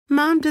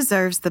Mom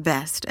deserves the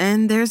best,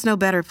 and there's no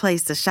better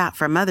place to shop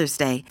for Mother's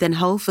Day than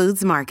Whole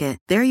Foods Market.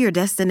 They're your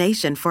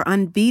destination for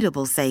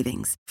unbeatable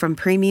savings, from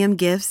premium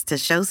gifts to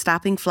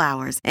show-stopping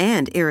flowers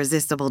and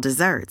irresistible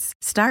desserts.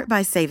 Start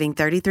by saving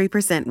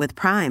 33% with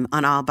Prime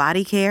on all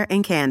body care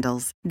and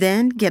candles.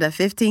 Then get a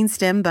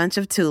 15-stem bunch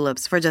of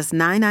tulips for just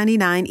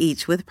 $9.99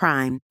 each with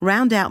Prime.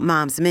 Round out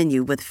Mom's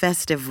menu with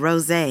festive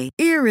rosé,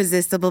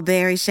 irresistible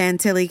berry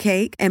chantilly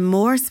cake, and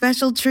more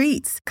special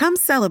treats. Come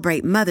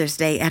celebrate Mother's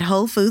Day at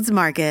Whole Foods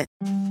Market.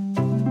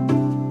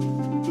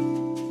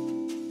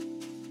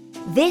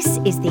 This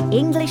is the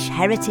English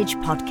Heritage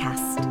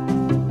Podcast.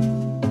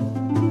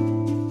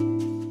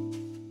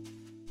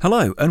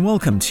 Hello and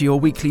welcome to your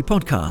weekly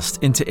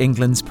podcast into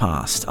England's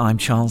past. I'm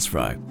Charles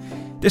Rowe.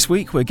 This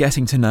week we're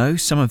getting to know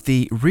some of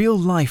the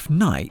real-life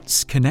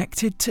knights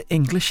connected to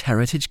English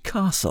heritage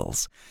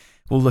castles.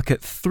 We'll look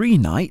at 3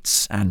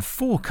 knights and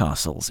 4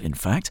 castles, in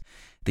fact.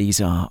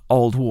 These are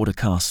Old Warder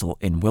Castle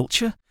in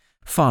Wiltshire,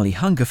 Farley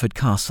Hungerford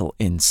Castle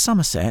in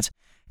Somerset,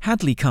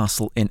 Hadley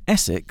Castle in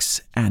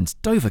Essex, and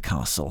Dover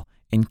Castle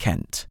in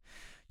Kent.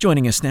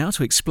 Joining us now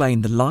to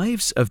explain the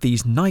lives of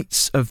these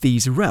knights of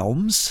these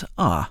realms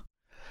are...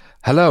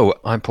 Hello,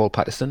 I'm Paul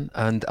Patterson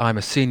and I'm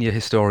a senior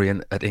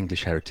historian at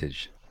English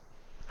Heritage.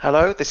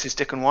 Hello, this is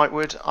Dickon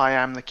Whitewood. I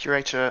am the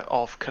Curator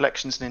of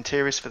Collections and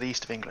Interiors for the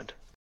East of England.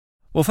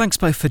 Well, thanks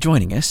both for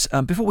joining us.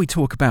 Before we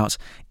talk about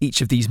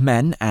each of these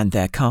men and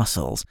their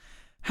castles,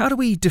 how do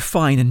we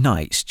define a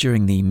knight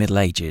during the Middle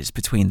Ages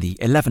between the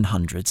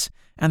 1100s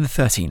and the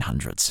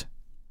 1300s?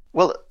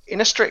 Well,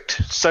 in a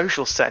strict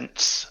social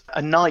sense,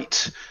 a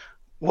knight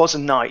was a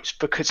knight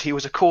because he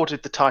was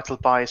accorded the title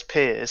by his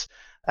peers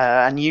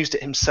and used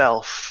it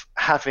himself,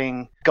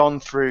 having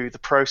gone through the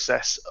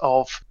process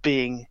of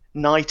being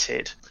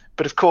knighted.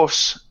 But of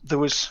course, there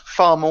was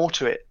far more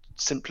to it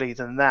simply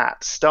than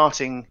that,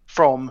 starting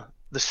from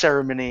the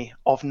ceremony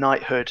of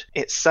knighthood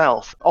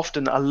itself,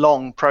 often a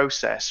long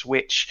process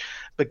which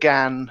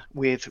began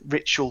with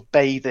ritual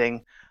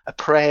bathing, a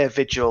prayer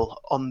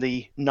vigil on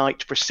the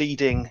night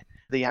preceding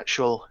the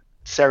actual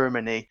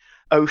ceremony,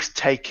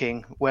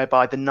 oath-taking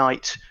whereby the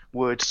knight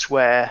would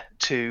swear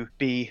to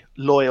be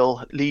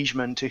loyal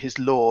liegeman to his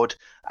lord,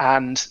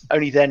 and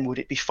only then would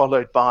it be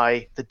followed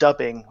by the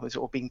dubbing,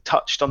 or being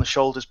touched on the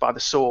shoulders by the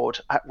sword,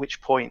 at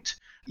which point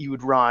you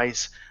would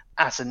rise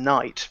as a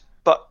knight.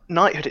 But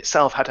knighthood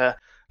itself had a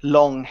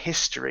long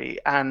history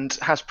and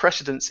has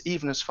precedence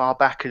even as far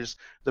back as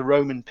the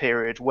Roman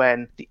period,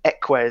 when the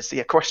eques, the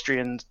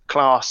equestrian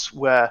class,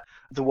 were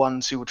the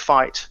ones who would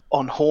fight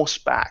on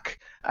horseback.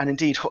 And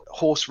indeed,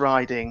 horse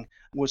riding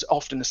was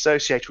often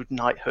associated with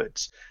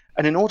knighthoods.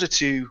 And in order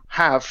to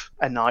have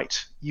a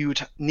knight, you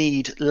would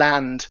need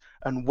land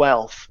and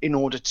wealth in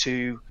order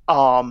to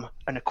arm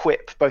and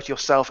equip both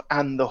yourself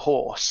and the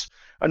horse.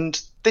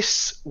 And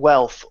this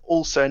wealth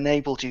also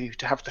enabled you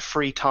to have the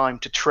free time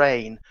to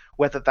train,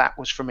 whether that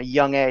was from a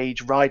young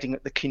age riding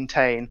at the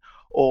quintain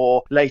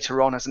or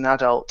later on as an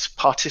adult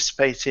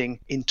participating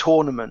in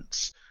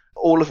tournaments,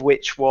 all of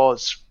which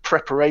was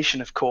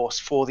preparation, of course,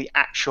 for the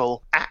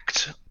actual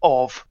act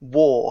of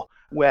war,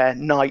 where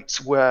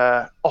knights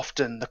were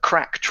often the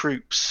crack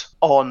troops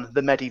on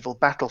the medieval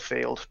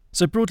battlefield.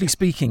 So broadly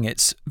speaking,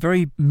 it's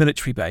very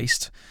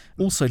military-based,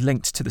 also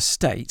linked to the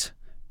state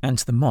and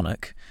to the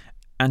monarch,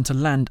 and to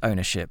land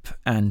ownership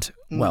and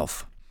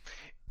wealth.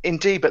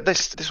 Indeed, but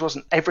this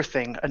wasn't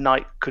everything a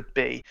knight could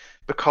be,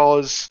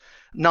 because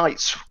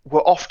knights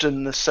were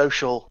often the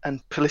social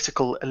and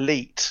political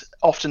elite,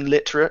 often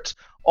literate,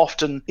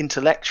 often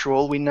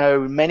intellectual. We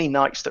know many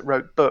knights that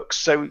wrote books,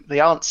 so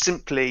they aren't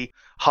simply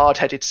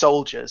hard-headed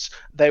soldiers.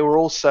 They were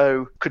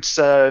also could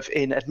serve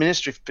in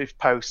administrative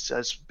posts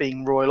as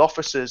being royal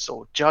officers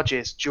or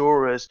judges,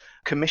 jurors,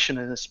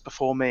 commissioners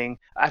performing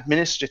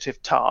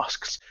administrative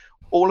tasks,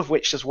 all of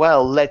which as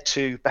well led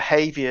to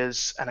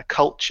behaviours and a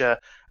culture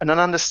and an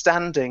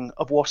understanding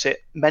of what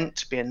it meant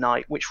to be a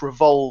knight, which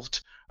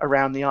revolved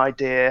around the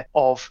idea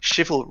of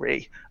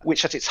chivalry,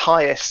 which at its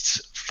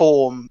highest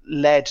form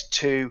led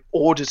to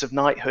orders of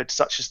knighthood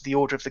such as the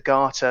Order of the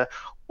Garter,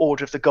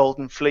 Order of the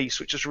Golden Fleece,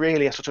 which was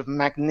really a sort of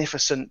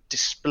magnificent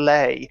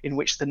display in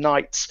which the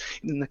knights,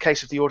 in the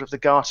case of the Order of the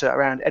Garter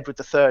around Edward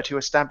III, who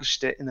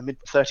established it in the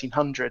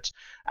mid-1300s,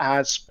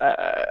 as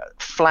a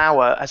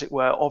flower, as it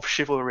were, of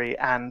chivalry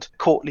and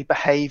courtly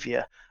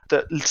behaviour,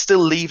 that still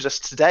leaves us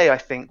today, I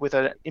think, with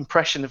an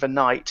impression of a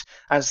knight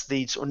as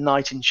the sort of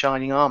knight in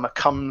shining armour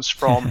comes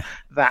from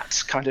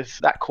that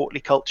courtly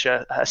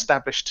culture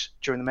established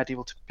during the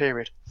medieval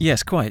period.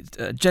 Yes, quite.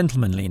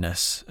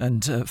 Gentlemanliness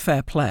and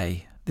fair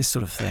play, this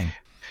sort of thing.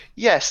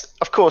 Yes,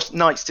 of course,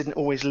 knights didn't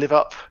always live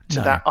up to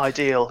that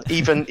ideal.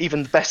 Even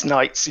the best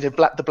knights,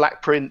 the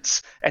Black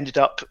Prince ended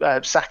up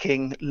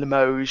sacking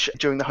Limoges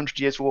during the 100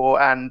 Years'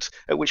 War, and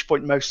at which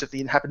point most of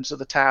the inhabitants of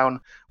the town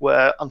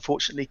were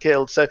unfortunately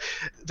killed. So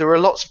there were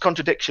lots of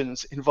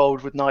contradictions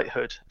involved with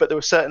knighthood, but there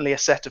was certainly a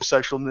set of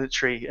social,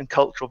 military and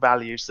cultural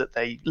values that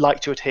they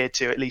liked to adhere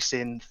to, at least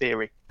in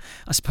theory.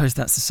 I suppose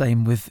that's the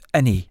same with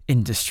any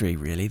industry,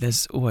 really.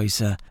 There's always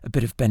a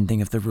bit of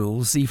bending of the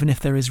rules, even if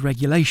there is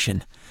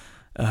regulation.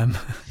 And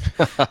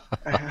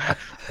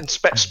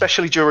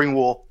especially during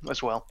war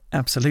as well.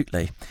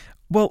 Absolutely.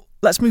 Well,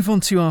 let's move on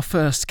to our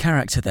first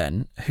character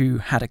then, who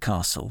had a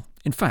castle.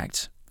 In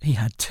fact, he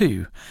had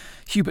two.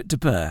 Hubert de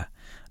Burgh,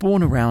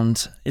 born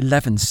around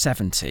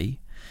 1170,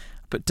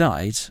 but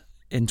died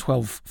in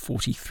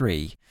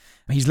 1243.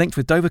 He's linked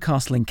with Dover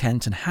Castle in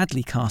Kent and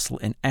Hadley Castle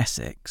in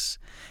Essex.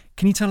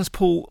 Can you tell us,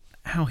 Paul,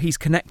 how he's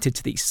connected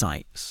to these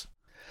sites?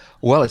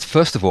 Well,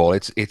 first of all,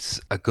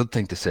 it's a good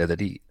thing to say that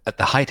he, at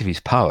the height of his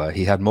power,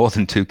 he had more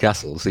than two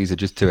castles. These are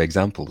just two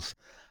examples.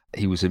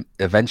 He was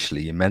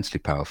eventually immensely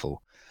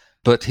powerful.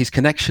 But his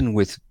connection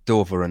with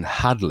Dover and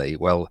Hadley,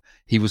 well,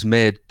 he was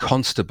made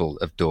constable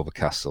of Dover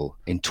Castle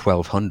in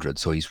 1200,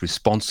 so he's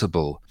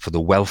responsible for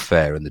the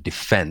welfare and the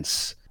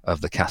defence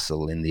of the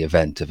castle in the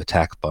event of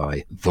attack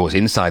by those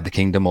inside the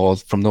kingdom or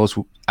from those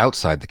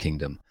outside the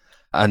kingdom.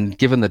 And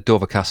given that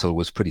Dover Castle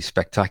was pretty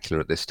spectacular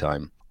at this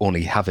time,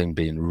 only having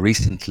been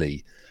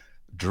recently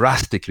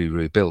drastically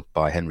rebuilt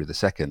by Henry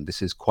II,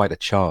 this is quite a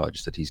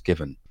charge that he's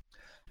given.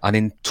 And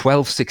in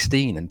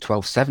 1216 and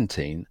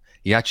 1217,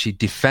 he actually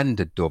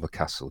defended Dover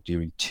Castle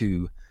during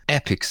two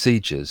epic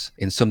sieges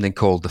in something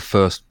called the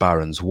First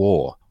Barons'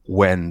 War,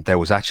 when there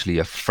was actually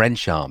a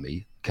French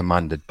army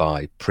commanded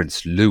by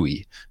Prince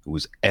Louis, who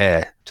was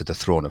heir to the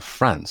throne of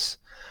France.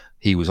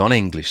 He was on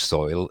English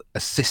soil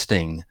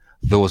assisting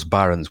those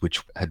barons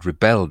which had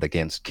rebelled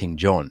against King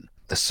John,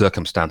 the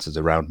circumstances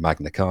around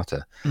Magna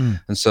Carta.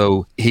 And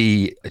so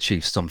he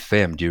achieved some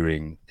fame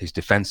during his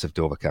defence of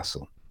Dover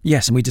Castle.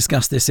 Yes, and we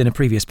discussed this in a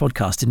previous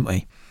podcast, didn't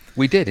we?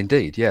 We did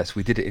indeed, yes.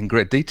 We did it in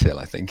great detail,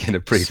 I think, in a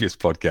previous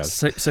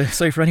podcast.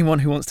 So for anyone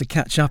who wants to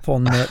catch up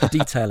on the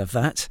detail of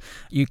that,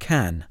 you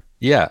can.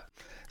 Yeah.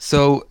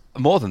 So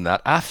more than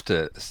that,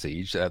 after the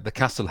siege, the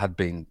castle had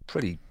been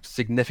pretty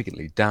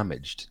significantly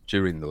damaged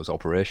during those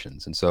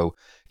operations. And so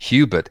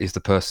Hubert is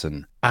the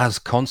person, as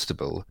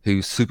constable,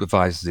 who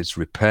supervises its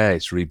repair,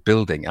 its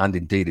rebuilding, and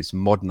indeed its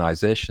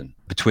modernisation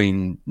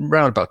between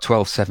around about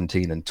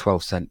 1217 and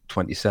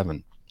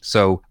 1227.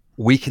 So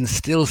we can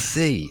still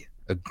see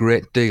a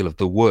great deal of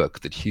the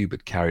work that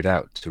Hubert carried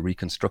out to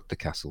reconstruct the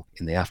castle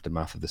in the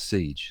aftermath of the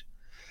siege.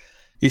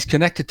 He's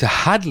connected to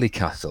Hadley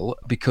Castle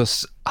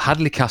because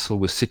Hadley Castle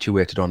was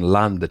situated on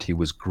land that he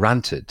was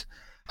granted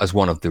as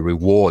one of the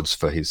rewards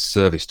for his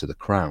service to the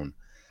crown.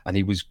 And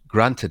he was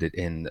granted it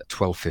in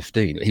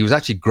 1215. He was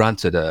actually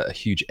granted a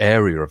huge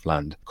area of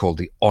land called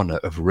the Honour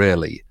of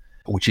Rayleigh,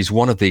 which is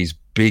one of these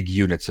big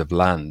units of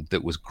land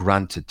that was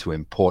granted to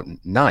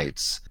important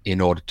knights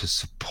in order to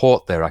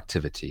support their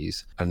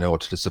activities and in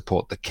order to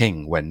support the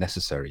king when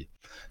necessary.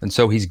 And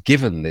so he's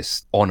given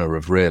this Honour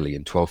of Rayleigh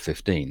in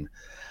 1215.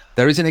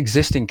 There is an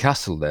existing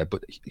castle there,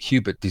 but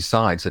Hubert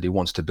decides that he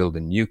wants to build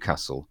a new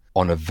castle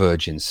on a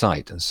virgin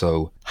site. And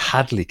so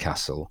Hadley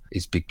Castle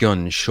is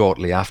begun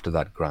shortly after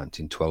that grant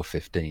in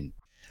 1215.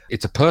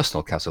 It's a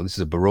personal castle. This is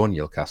a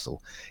baronial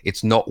castle.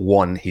 It's not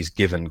one he's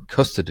given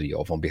custody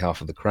of on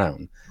behalf of the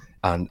crown.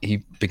 And he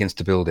begins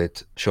to build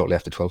it shortly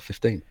after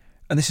 1215.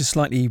 And this is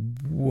slightly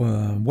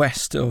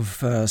west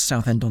of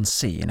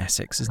Southend-on-Sea in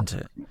Essex, isn't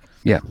it?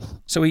 Yeah.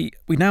 So we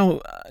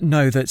now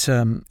know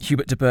that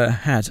Hubert de Burgh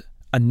had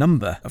a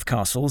number of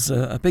castles,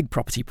 a big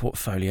property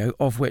portfolio,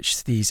 of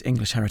which these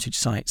English heritage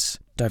sites,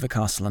 Dover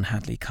Castle and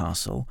Hadley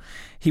Castle.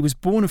 He was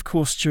born, of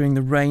course, during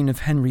the reign of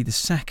Henry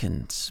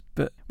II,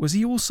 but was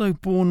he also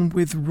born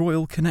with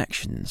royal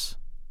connections?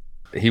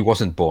 He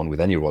wasn't born with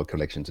any royal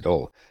connections at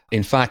all.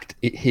 In fact,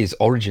 his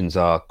origins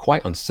are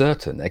quite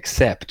uncertain,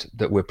 except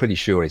that we're pretty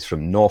sure he's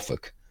from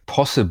Norfolk,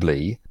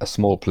 possibly a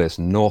small place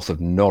north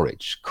of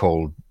Norwich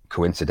called,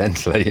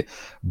 coincidentally,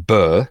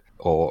 Burr,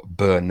 or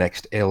Burr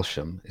next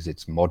Aylsham is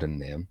its modern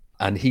name.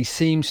 And he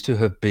seems to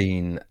have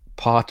been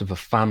part of a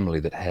family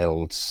that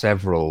held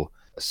several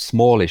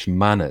smallish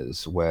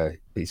manors where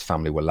his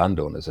family were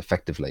landowners,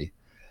 effectively.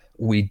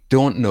 We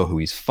don't know who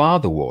his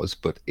father was,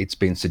 but it's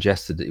been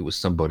suggested that it was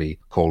somebody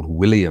called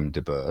William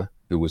de Burgh,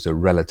 who was a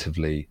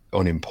relatively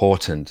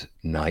unimportant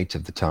knight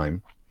of the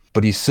time.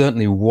 But he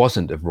certainly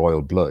wasn't of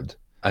royal blood,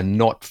 and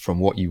not from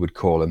what you would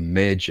call a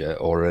major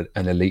or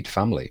an elite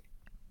family.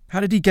 How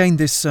did he gain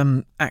this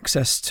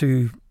access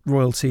to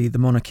royalty, the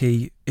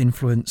monarchy,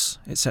 influence,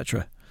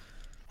 etc.?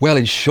 Well,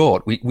 in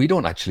short, we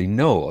don't actually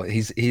know.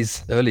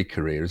 His early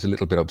career is a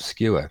little bit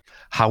obscure.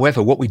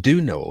 However, what we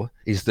do know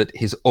is that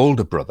his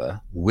older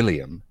brother,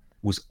 William,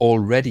 was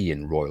already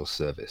in royal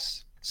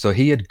service. So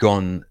he had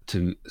gone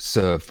to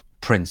serve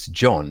Prince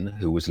John,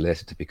 who was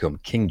later to become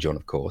King John,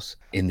 of course,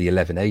 in the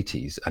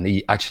 1180s. And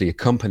he actually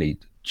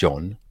accompanied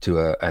John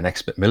to an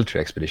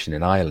military expedition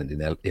in Ireland in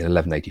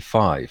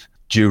 1185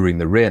 during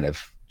the reign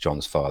of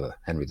John's father,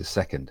 Henry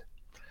II.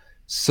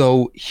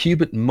 So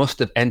Hubert must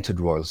have entered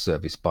royal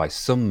service by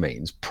some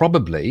means,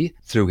 probably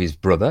through his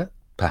brother,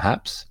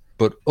 perhaps,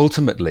 but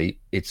ultimately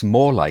it's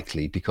more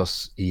likely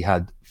because he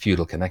had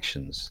feudal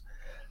connections.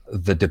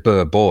 The de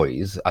Burgh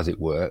boys, as it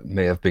were,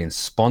 may have been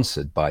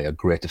sponsored by a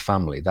greater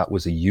family. That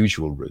was a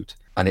usual route.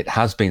 And it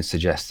has been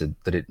suggested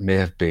that it may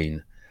have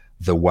been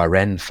the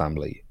Warenne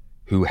family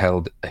who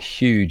held a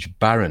huge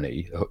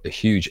barony, a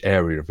huge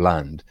area of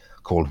land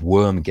called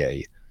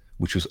Wormgay,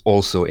 which was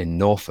also in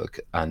Norfolk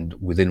and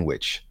within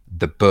which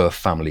the Burr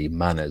family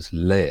manors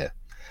lay.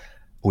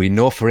 We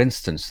know, for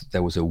instance,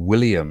 there was a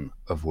William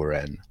of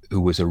Warenne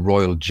who was a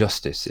royal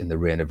justice in the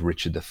reign of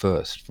Richard I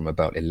from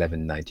about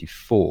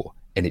 1194.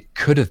 And it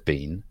could have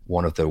been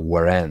one of the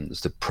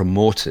Warennes that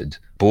promoted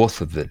both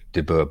of the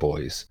de Burgh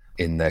boys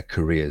in their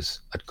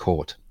careers at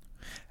court.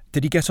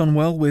 Did he get on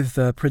well with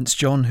Prince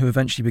John, who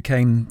eventually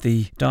became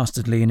the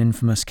dastardly and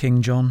infamous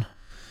King John?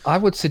 I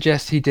would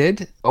suggest he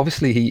did.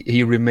 Obviously,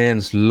 he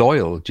remains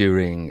loyal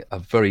during a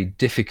very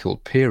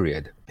difficult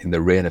period in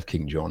the reign of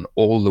King John,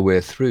 all the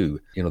way through,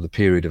 the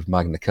period of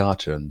Magna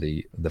Carta and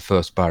the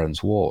First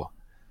Barons' War.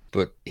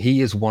 But he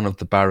is one of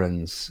the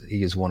barons,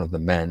 he is one of the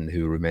men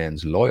who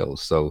remains loyal.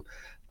 So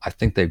I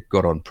think they've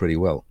got on pretty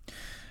well.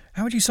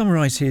 How would you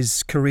summarise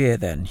his career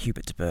then,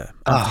 Hubert de Burgh,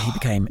 after he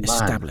became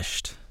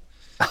established?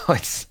 Oh,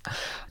 it's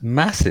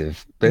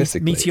massive,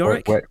 basically.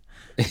 Meteoric?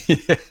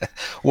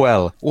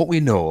 Well, what we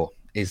know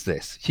is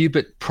this.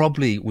 Hubert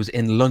probably was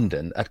in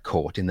London at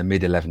court in the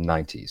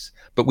mid-1190s,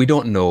 but we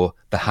don't know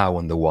the how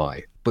and the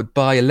why. But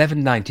by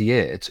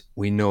 1198,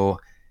 we know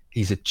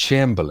he's a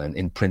chamberlain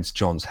in Prince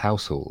John's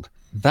household.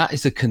 That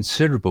is a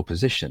considerable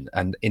position.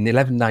 And in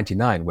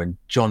 1199, when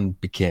John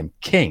became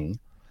king,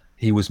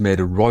 he was made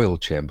a royal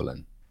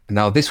chamberlain.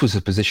 Now, this was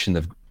a position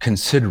of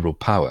considerable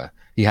power.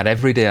 He had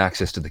everyday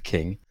access to the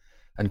king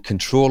and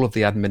control of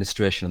the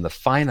administration and the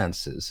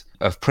finances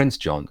of Prince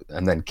John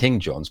and then King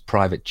John's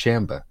private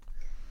chamber.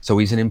 So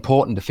he's an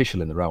important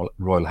official in the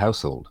royal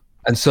household.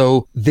 And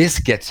so this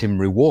gets him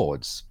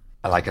rewards.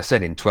 Like I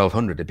said, in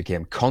 1200, he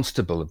became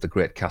constable of the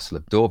great castle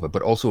of Dover,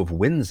 but also of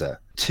Windsor,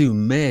 two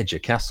major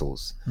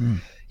castles.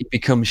 He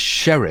becomes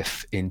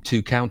sheriff in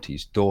two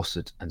counties,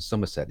 Dorset and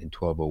Somerset, in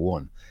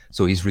 1201.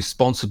 So he's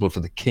responsible for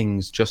the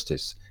king's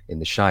justice in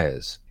the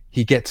shires.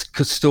 He gets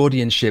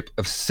custodianship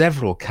of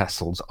several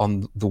castles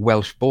on the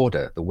Welsh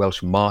border, the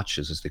Welsh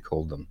Marches, as they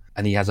called them.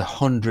 And he has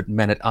 100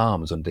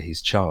 men-at-arms under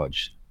his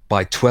charge. By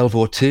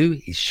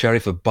 1202, he's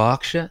sheriff of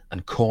Berkshire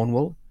and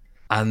Cornwall.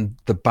 And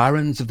the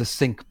barons of the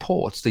Cinque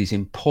Ports, these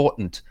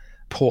important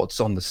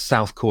ports on the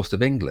south coast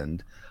of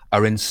England,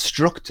 are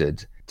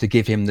instructed to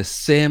give him the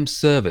same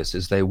service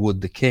as they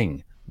would the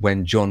king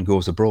when John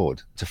goes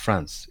abroad to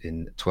France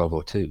in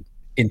 1202.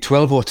 In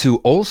 1202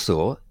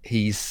 also,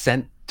 he's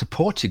sent to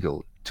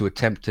Portugal to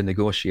attempt to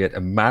negotiate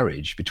a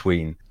marriage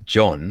between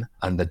John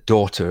and the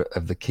daughter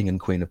of the King and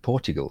Queen of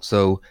Portugal.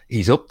 So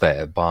he's up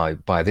there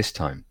by this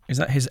time. Is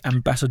that his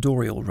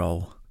ambassadorial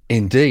role?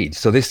 Indeed.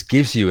 So this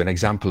gives you an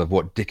example of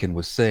what Dickon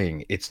was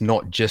saying. It's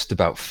not just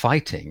about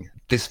fighting.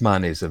 This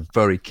man is a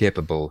very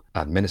capable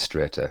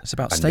administrator. It's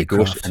about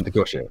statecraft. And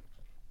negotiator.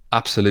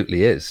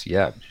 Absolutely is.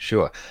 Yeah,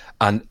 sure.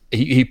 And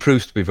he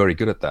proves to be very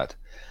good at that.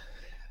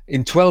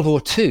 In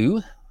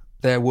 1202,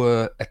 there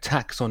were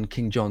attacks on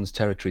King John's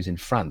territories in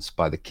France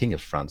by the King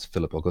of France,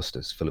 Philip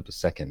Augustus, Philip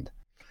II.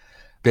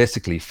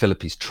 Basically,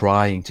 Philip is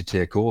trying to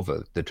take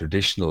over the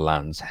traditional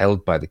lands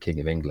held by the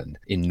King of England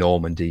in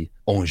Normandy,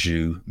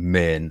 Anjou,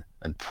 Maine,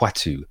 and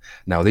Poitou.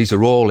 Now, these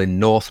are all in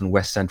north and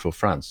west central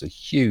France, a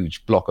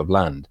huge block of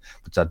land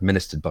that's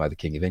administered by the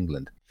King of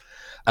England.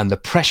 And the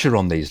pressure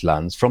on these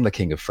lands from the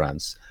King of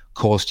France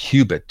caused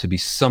Hubert to be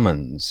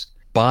summoned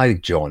by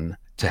John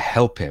to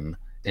help him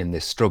in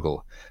this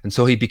struggle. And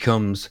so he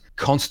becomes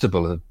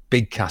constable of a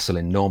big castle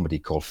in Normandy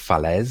called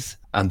Falaise,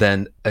 and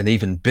then an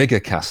even bigger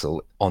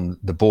castle on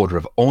the border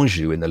of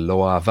Anjou in the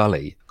Loire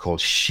Valley called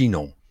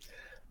Chinon.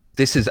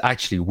 This is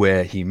actually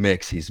where he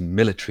makes his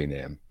military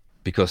name,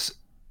 because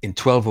in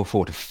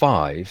 1204 to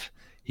 5,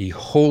 he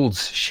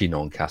holds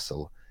Chinon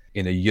Castle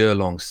in a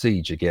year-long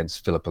siege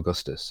against Philip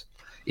Augustus.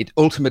 It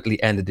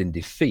ultimately ended in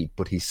defeat,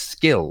 but his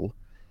skill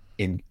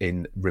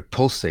in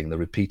repulsing the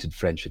repeated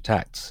French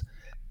attacks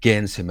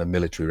gains him a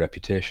military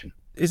reputation.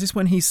 Is this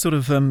when he's sort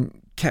of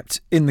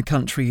kept in the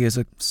country as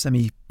a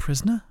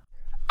semi-prisoner?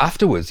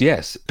 Afterwards,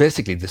 yes.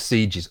 Basically, the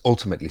siege is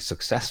ultimately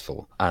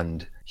successful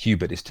and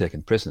Hubert is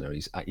taken prisoner.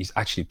 He's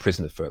actually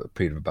prisoner for a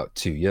period of about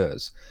 2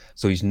 years.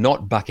 So he's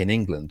not back in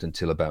England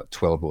until about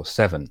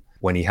 1207,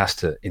 when he has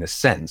to, in a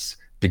sense,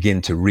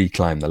 begin to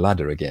reclimb the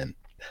ladder again.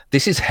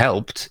 This is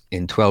helped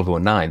in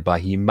 1209 by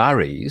he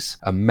marries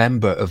a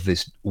member of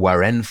this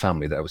Warenne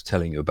family that I was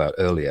telling you about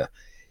earlier.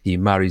 He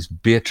marries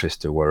Beatrice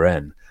de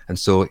Warenne. And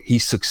so he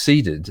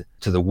succeeded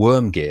to the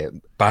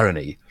Wormgay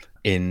barony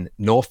in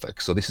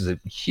Norfolk. So this is a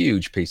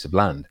huge piece of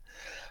land.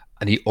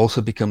 And he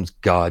also becomes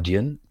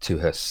guardian to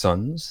her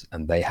sons,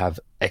 and they have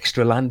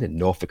extra land in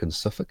Norfolk and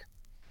Suffolk.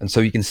 And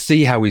so you can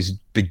see how he's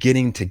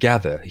beginning to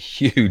gather a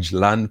huge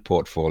land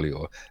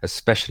portfolio,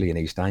 especially in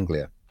East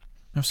Anglia.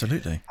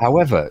 Absolutely.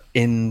 However,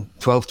 in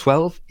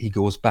 1212, he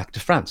goes back to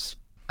France,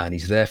 and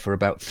he's there for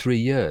about 3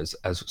 years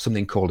as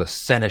something called a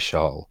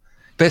seneschal,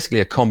 basically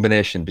a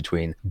combination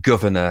between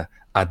governor,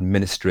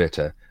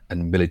 administrator,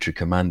 and military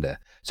commander.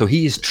 So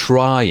he is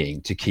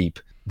trying to keep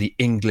the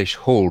English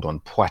hold on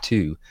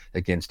Poitou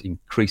against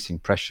increasing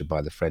pressure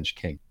by the French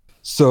king.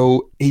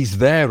 So he's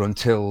there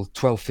until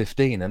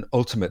 1215, and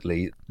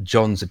ultimately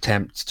John's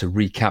attempts to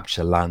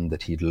recapture land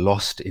that he'd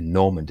lost in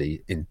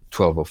Normandy in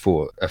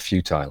 1204 are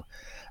futile.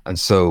 And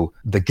so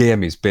the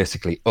game is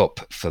basically up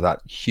for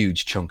that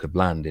huge chunk of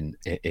land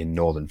in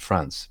northern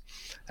France,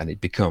 and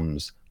it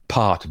becomes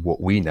part of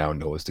what we now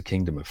know as the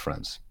Kingdom of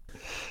France.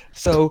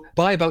 So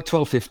by about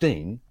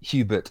 1215,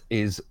 Hubert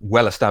is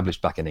well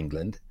established back in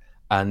England,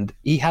 and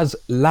he has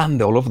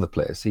land all over the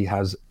place. He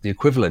has the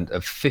equivalent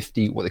of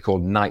 50 what they call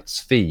knights'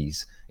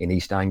 fees in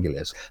East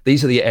Anglia.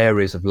 These are the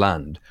areas of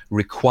land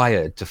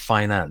required to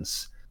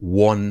finance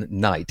one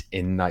knight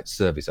in knight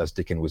service, as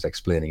Dickon was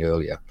explaining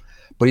earlier.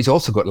 But he's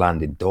also got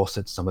land in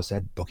Dorset,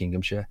 Somerset,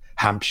 Buckinghamshire,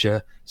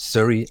 Hampshire,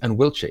 Surrey, and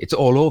Wiltshire. It's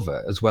all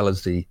over, as well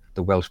as the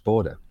Welsh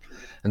border.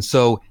 And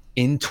so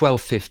in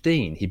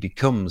 1215, he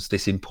becomes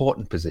this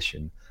important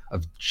position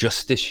of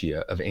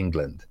Justiciar of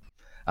England.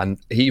 And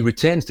he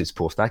retains this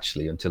post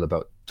actually until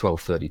about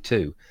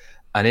 1232.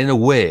 And in a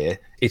way,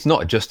 it's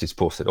not a justice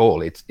post at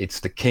all. It's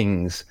the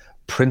king's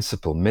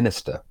principal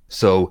minister.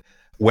 So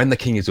when the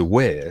king is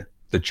away,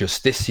 the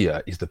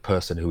justiciar is the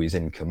person who is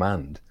in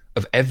command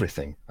of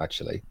everything,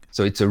 actually.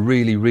 So it's a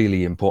really,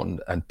 really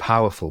important and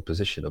powerful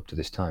position up to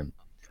this time.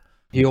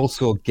 He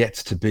also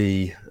gets to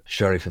be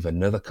sheriff of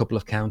another couple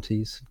of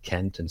counties,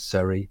 Kent and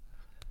Surrey,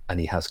 and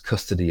he has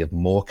custody of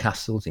more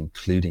castles,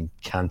 including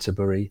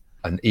Canterbury,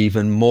 and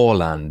even more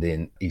land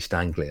in East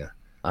Anglia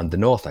and the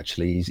north.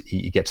 Actually,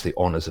 he gets the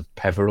honours of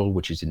Peveril,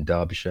 which is in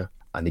Derbyshire,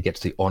 and he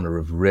gets the honour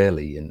of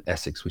Rayleigh in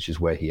Essex, which is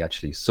where he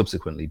actually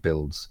subsequently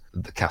builds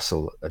the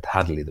castle at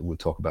Hadley that we'll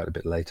talk about a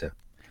bit later.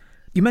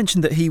 You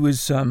mentioned that he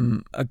was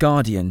a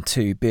guardian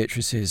to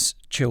Beatrice's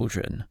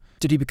children.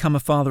 Did he become a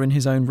father in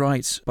his own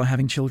right by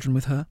having children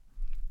with her?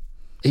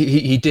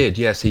 He did,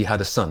 yes. He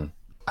had a son.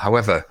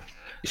 However,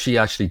 she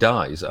actually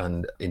dies,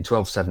 and in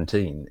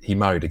 1217 he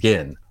married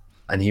again.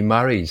 And he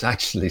marries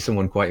actually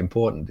someone quite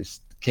important. It's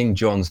King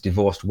John's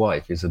divorced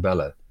wife,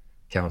 Isabella,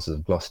 Countess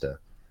of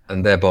Gloucester,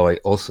 and thereby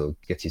also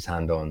gets his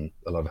hand on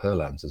a lot of her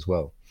lands as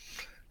well.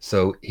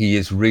 So he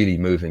is really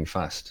moving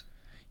fast.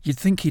 You'd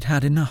think he'd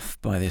had enough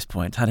by this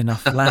point, had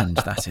enough land,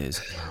 that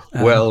is.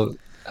 Well,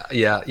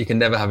 yeah, you can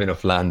never have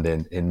enough land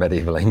in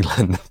medieval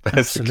England, basically.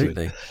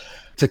 Absolutely.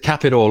 To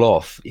cap it all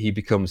off, he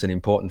becomes an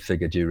important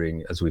figure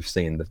during, as we've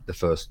seen, the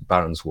First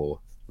Barons' War,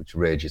 which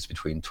rages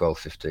between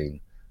 1215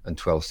 and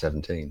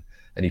 1217.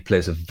 And he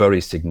plays a very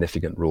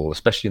significant role,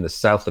 especially in the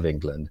south of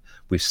England.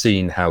 We've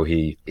seen how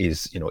he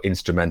is,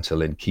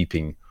 instrumental in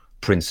keeping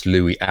Prince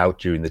Louis out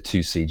during the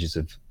two sieges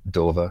of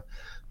Dover.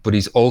 But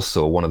he's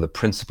also one of the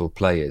principal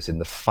players in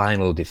the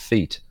final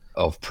defeat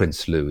of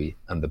Prince Louis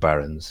and the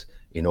barons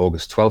in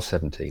August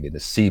 1217 in the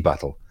sea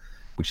battle,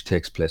 which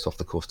takes place off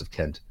the coast of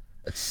Kent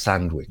at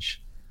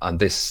Sandwich. And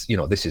this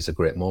is a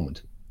great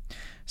moment.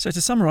 So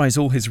to summarise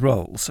all his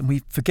roles, and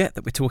we forget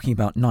that we're talking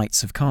about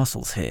knights of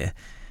castles here,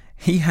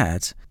 he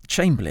had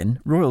Chamberlain,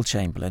 Royal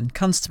Chamberlain,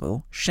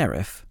 Constable,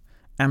 Sheriff,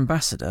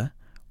 Ambassador,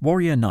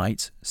 Warrior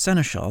Knight,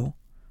 Seneschal,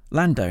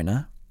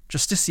 Landowner,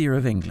 Justiciar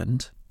of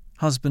England,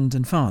 Husband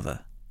and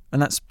Father.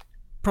 And that's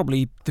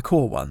probably the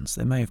core ones.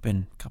 There may have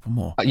been a couple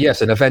more.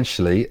 Yes, and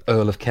eventually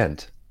Earl of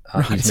Kent.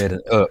 Right.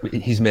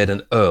 He's made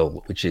an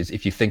Earl, which is,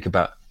 if you think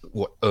about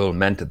what Earl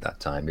meant at that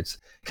time, it's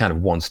kind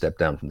of one step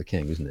down from the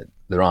king, isn't it?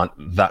 There aren't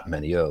that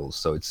many Earls,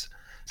 so it's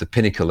the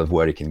pinnacle of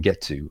where he can get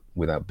to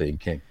without being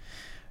king.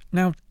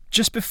 Now,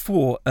 just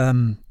before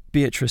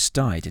Beatrice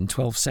died in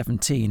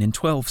 1217, in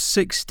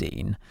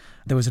 1216,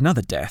 there was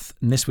another death,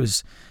 and this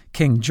was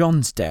King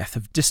John's death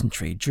of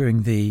dysentery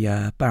during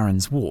the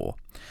Barons' War.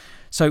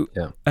 So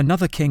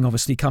Another king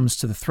obviously comes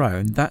to the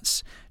throne.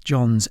 That's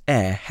John's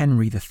heir,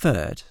 Henry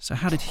III. So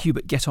how did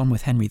Hubert get on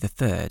with Henry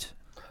III?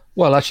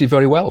 Well, actually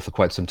very well for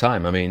quite some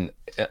time. I mean,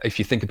 if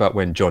you think about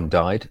when John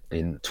died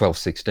in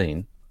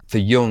 1216, the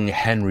young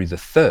Henry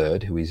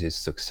III, who is his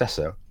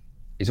successor,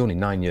 is only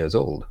 9 years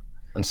old.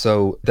 And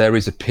so there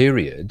is a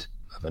period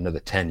of another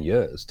 10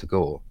 years to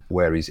go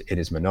where he's in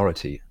his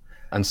minority.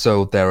 And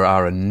so there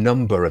are a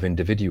number of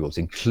individuals,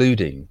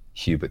 including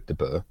Hubert de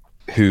Burgh,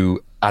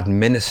 who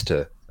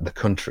administer the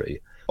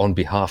country on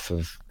behalf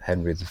of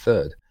Henry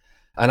III.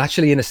 And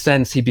actually, in a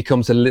sense, he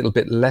becomes a little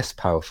bit less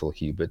powerful,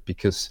 Hubert,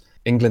 because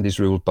England is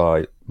ruled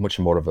by much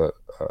more of a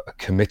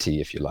committee,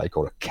 if you like,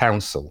 or a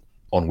council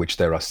on which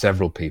there are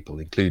several people,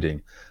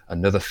 including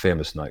another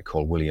famous knight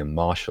called William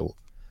Marshall,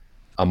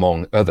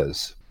 among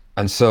others.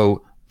 And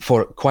so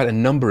for quite a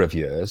number of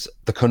years,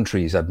 the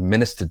country is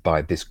administered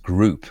by this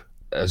group,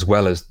 as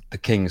well as the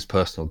king's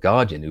personal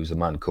guardian, who was a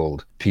man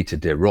called Peter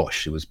de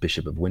Roche, who was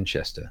Bishop of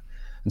Winchester.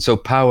 And so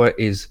power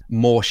is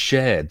more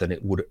shared than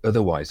it would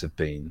otherwise have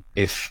been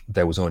if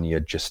there was only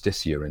a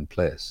justiciar in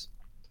place.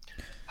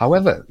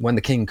 However, when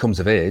the king comes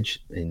of age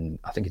in,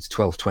 I think it's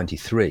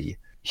 1223,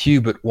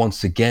 Hubert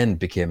once again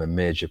became a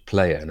major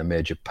player and a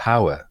major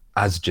power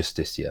as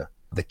justiciar,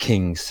 the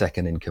king's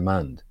second in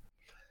command.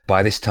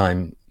 By this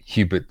time,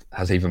 Hubert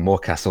has even more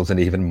castles and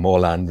even more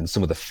land, and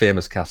some of the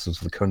famous castles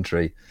of the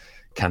country: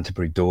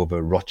 Canterbury,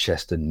 Dover,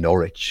 Rochester,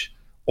 Norwich,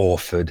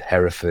 Orford,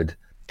 Hereford,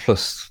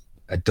 plus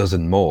a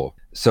dozen more.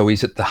 So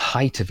he's at the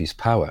height of his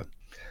power.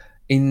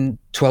 In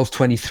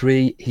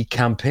 1223, he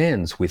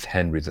campaigns with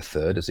Henry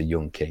III as a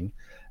young king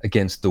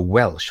against the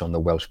Welsh on the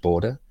Welsh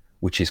border,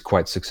 which is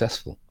quite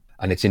successful.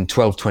 And it's in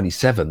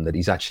 1227 that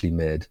he's actually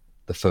made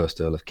the first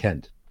Earl of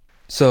Kent.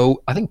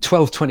 So I think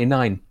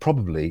 1229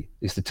 probably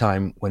is the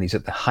time when he's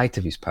at the height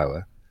of his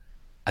power,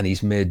 and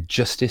he's made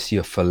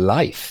justiciar for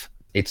life.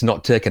 It's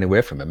not taken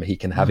away from him. He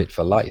can have it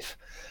for life.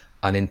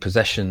 And in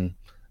possession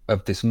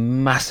of this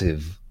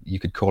massive, you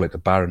could call it a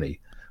barony,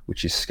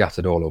 which is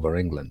scattered all over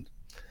England.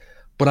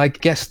 But I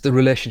guess the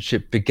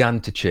relationship began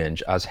to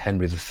change as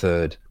Henry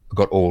III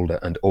got older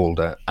and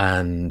older,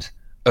 and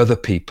other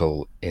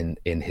people in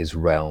his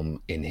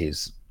realm, in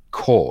his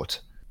court,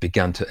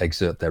 began to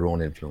exert their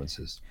own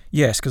influences.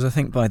 Yes, because I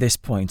think by this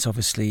point,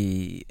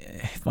 obviously,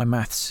 if my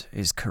maths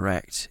is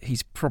correct,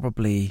 he's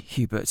probably,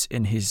 Hubert,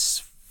 in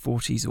his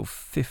 40s or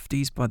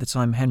 50s by the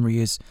time Henry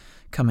is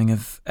coming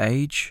of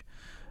age.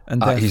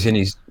 And he's in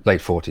his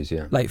late 40s,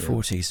 yeah. Late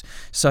 40s.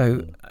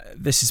 So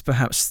this is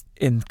perhaps,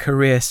 in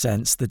career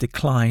sense, the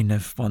decline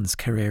of one's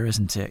career,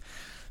 isn't it?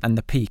 And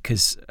the peak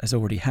has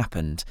already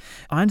happened.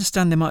 I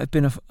understand there might have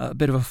been a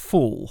bit of a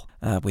fall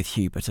with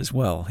Hubert as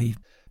well.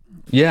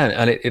 Yeah,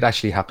 and it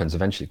actually happens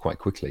eventually quite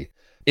quickly.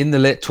 In the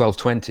late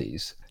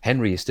 1220s,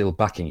 Henry is still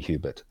backing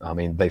Hubert. I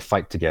mean, they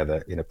fight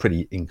together in a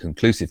pretty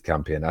inconclusive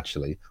campaign,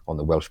 actually, on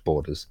the Welsh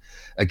borders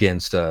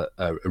against a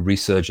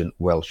resurgent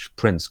Welsh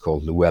prince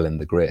callld Llewellyn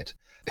the Great,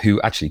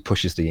 who actually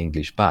pushes the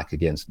English back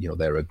against,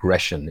 their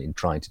aggression in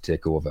trying to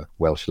take over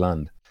Welsh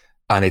land.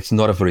 And it's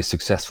not a very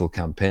successful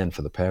campaign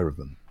for the pair of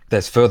them.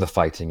 There's further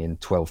fighting in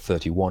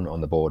 1231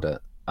 on the border,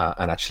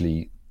 and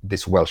actually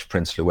this Welsh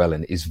prince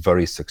Llewellyn is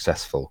very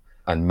successful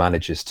and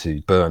manages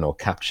to burn or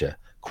capture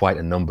quite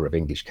a number of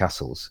English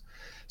castles.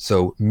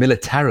 So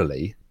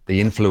militarily, the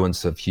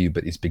influence of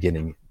Hubert is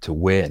beginning to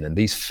wane, and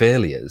these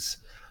failures,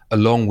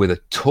 along with a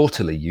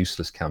totally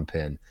useless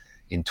campaign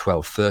in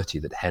 1230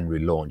 that Henry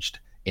launched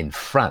in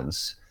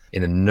France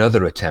in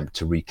another attempt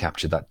to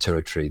recapture that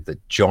territory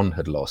that John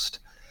had lost,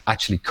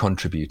 actually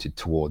contributed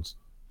towards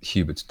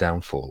Hubert's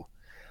downfall.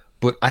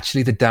 But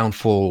actually the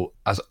downfall,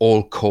 as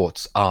all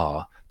courts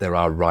are, there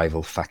are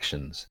rival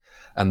factions.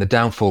 And the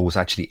downfall was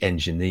actually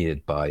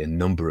engineered by a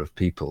number of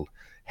people,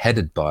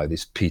 headed by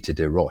this Peter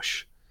de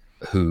Roche,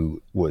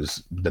 who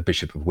was the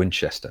Bishop of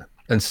Winchester,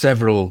 and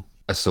several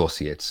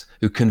associates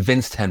who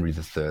convinced Henry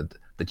III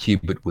that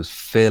Hubert was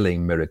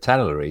failing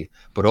militarily,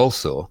 but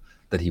also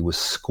that he was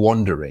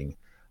squandering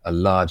a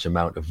large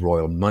amount of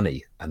royal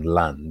money and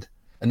land,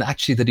 and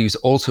actually that he was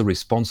also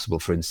responsible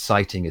for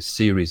inciting a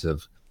series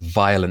of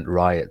violent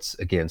riots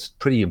against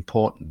pretty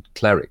important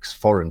clerics,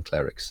 foreign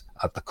clerics,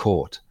 at the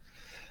court.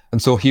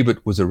 And so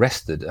Hubert was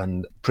arrested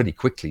and pretty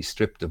quickly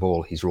stripped of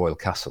all his royal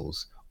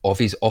castles, of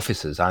his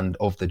officers and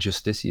of the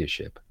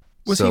justiciarship.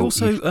 Was he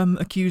also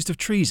accused of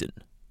treason?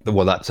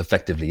 Well, that's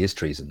effectively his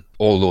treason.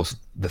 All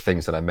the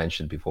things that I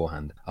mentioned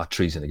beforehand are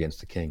treason against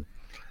the king.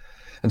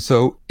 And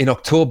so in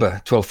October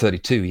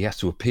 1232, he has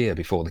to appear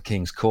before the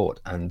king's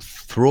court and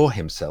throw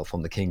himself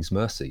on the king's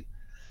mercy.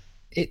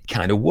 It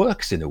kind of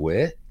works in a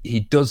way. He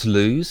does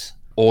lose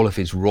all of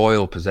his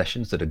royal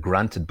possessions that are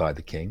granted by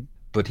the king,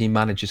 but he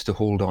manages to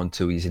hold on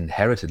to his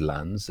inherited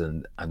lands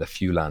and a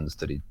few lands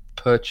that he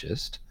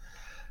purchased.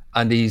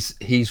 And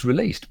he's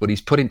released, but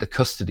he's put into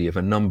custody of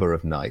a number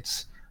of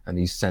knights, and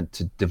he's sent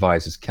to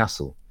Devizes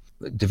Castle,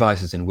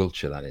 Devizes in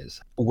Wiltshire, that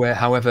is, where,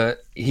 however,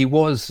 he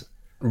was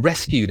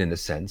rescued in a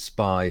sense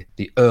by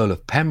the Earl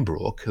of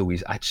Pembroke, who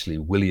is actually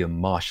William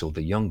Marshal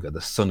the Younger,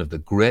 the son of the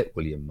great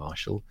William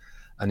Marshal,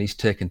 and he's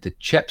taken to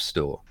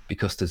Chepstow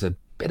because there's a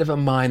bit of a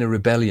minor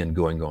rebellion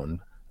going on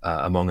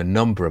among a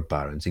number of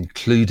barons,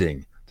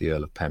 including the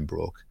Earl of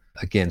Pembroke,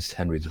 against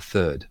Henry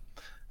III.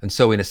 And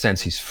so in a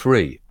sense, he's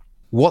free.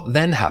 What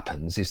then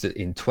happens is that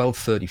in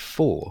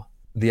 1234,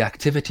 the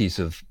activities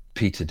of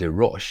Peter de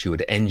Roche, who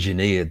had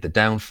engineered the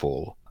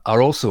downfall,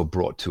 are also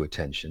brought to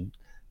attention.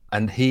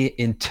 And he,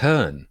 in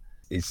turn,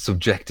 is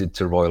subjected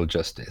to royal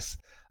justice.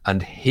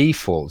 And he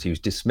falls. He was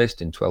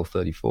dismissed in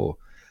 1234.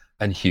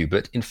 And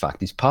Hubert, in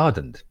fact, is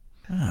pardoned.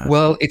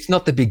 Well, it's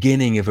not the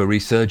beginning of a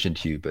resurgent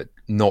Hubert,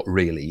 not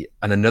really.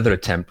 And another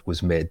attempt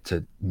was made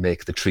to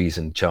make the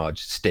treason charge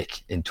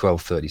stick in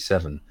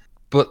 1237.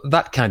 But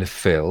that kind of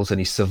fails, and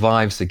he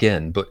survives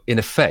again. But in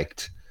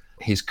effect,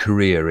 his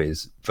career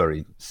is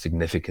very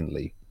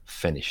significantly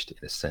finished, in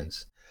a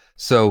sense.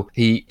 So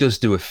he does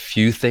do a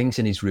few things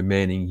in his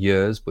remaining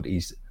years, but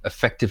he's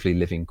effectively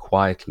living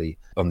quietly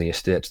on the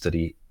estates that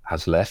he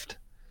has left.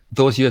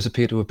 Those years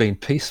appear to have been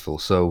peaceful.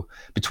 So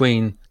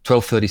between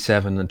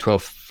 1237 and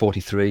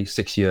 1243,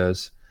 6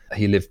 years,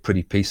 he lived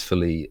pretty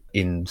peacefully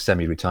in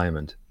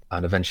semi-retirement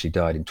and eventually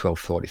died in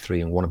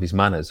 1243 in one of his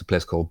manors, a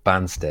place called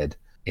Banstead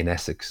in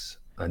Essex.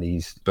 And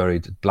he's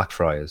buried at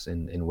Blackfriars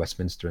in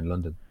Westminster in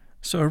London.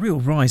 So a real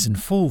rise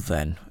and fall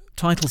then.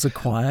 Titles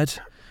acquired,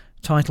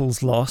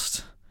 titles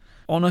lost.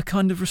 Honour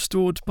kind of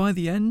restored by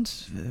the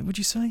end, would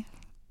you say?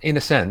 In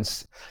a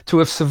sense, to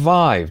have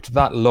survived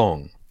that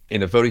long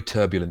in a very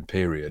turbulent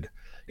period,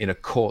 in a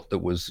court that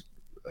was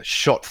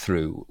shot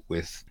through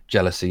with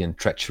jealousy and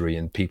treachery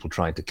and people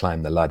trying to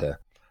climb the ladder.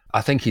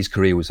 I think his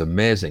career was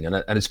amazing,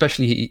 and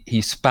especially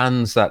he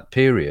spans that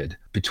period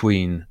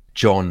between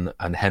John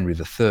and Henry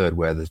III,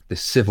 where there's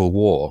this civil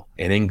war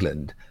in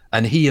England,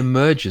 and he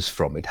emerges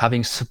from it,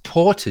 having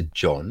supported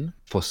John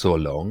for so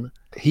long.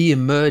 He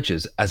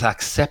emerges as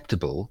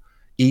acceptable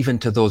even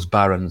to those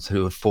barons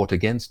who had fought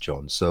against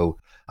John. So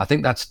I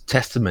think that's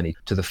testimony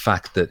to the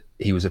fact that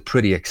he was a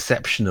pretty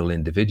exceptional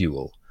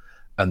individual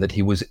and that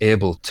he was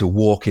able to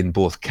walk in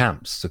both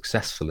camps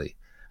successfully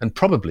and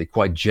probably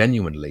quite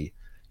genuinely,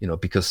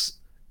 because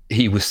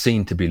he was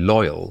seen to be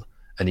loyal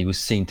and he was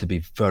seen to be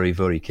very,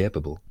 very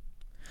capable.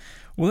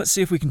 Well, let's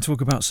see if we can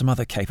talk about some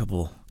other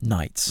capable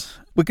knights.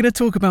 We're going to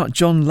talk about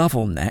John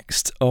Lovell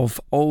next, of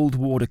Old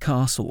Wardour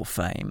Castle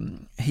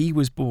fame. He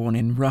was born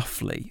in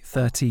roughly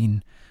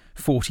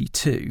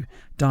 1342,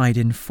 died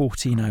in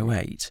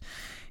 1408.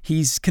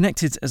 He's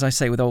connected, as I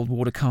say, with Old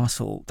Wardour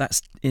Castle.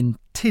 That's in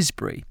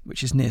Tisbury,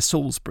 which is near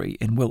Salisbury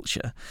in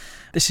Wiltshire.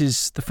 This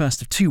is the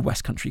first of two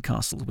West Country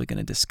castles we're going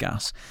to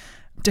discuss.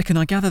 Dickon,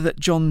 I gather that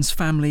John's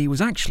family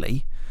was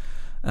actually,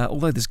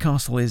 although this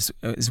castle is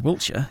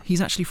Wiltshire,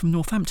 he's actually from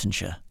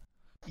Northamptonshire.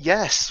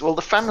 Yes, well,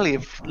 the family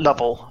of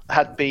Lovell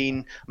had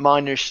been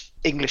minor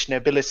English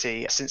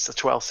nobility since the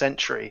 12th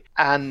century,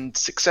 and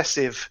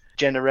successive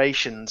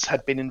generations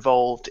had been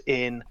involved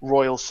in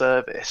royal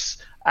service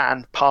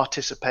and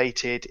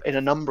participated in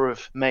a number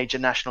of major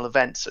national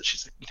events, such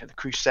as the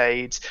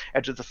Crusades,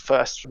 Edward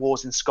I's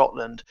wars in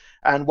Scotland,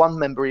 and one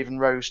member even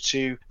rose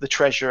to the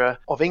Treasurer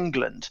of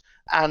England.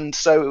 And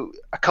so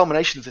a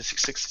culmination of this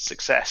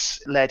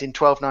success led in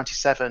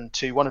 1297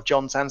 to one of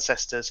John's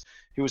ancestors,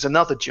 who was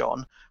another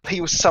John.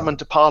 He was summoned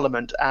to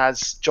Parliament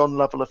as John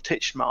Lovell of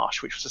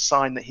Titchmarsh, which was a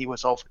sign that he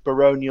was of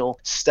baronial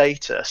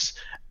status.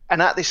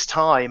 And at this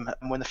time,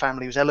 when the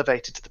family was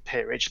elevated to the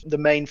peerage, the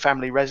main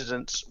family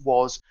residence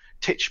was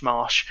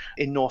Titchmarsh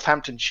in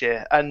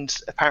Northamptonshire, and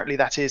apparently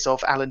that is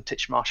of Alan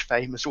Titchmarsh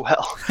fame as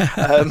well.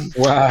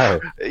 Wow.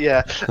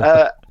 Yeah.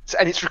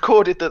 And it's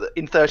recorded that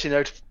in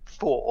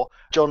 1304,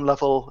 John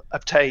Lovell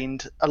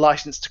obtained a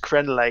license to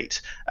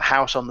crenellate a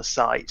house on the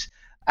site.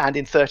 And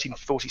in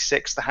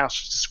 1346, the house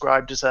was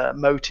described as a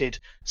moated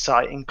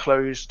site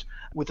enclosed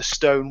with a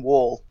stone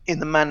wall in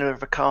the manner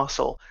of a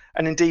castle.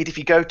 And indeed, if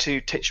you go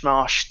to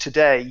Titchmarsh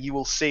today, you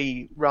will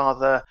see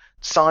rather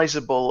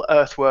sizable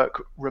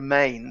earthwork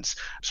remains.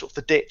 Sort of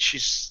the ditch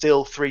is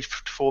still 3 to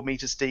 4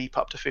 meters deep,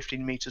 up to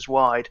 15 meters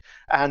wide,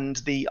 and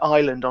the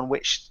island on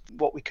which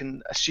what we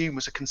can assume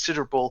was a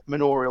considerable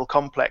manorial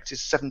complex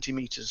is 70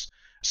 meters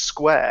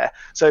square.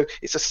 So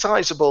it's a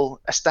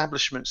sizable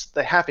establishment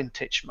they have in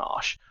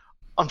Titchmarsh.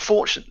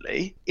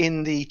 Unfortunately,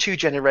 in the two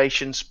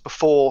generations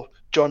before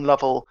John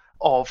Lovell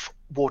of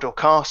Wardour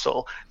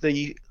Castle,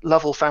 the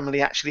Lovell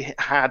family actually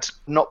had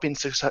not been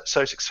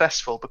so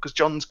successful, because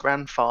John's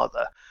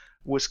grandfather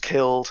was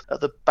killed at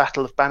the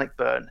Battle of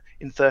Bannockburn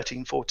in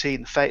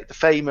 1314, the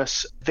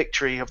famous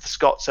victory of the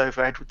Scots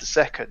over Edward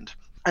II.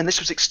 And this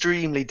was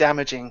extremely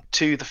damaging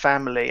to the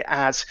family,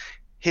 as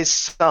his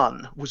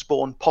son was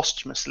born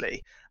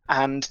posthumously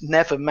and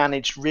never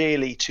managed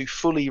really to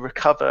fully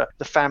recover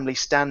the family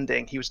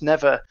standing. He was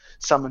never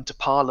summoned to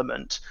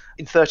Parliament.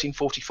 In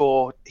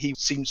 1344, he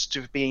seems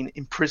to have been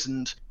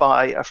imprisoned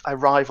by a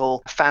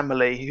rival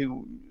family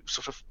who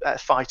sort of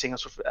fighting a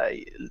sort of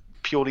a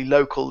purely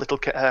local little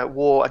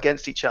war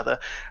against each other.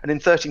 And in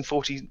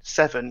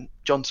 1347,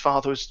 John's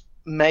father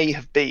may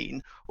have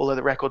been, although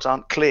the records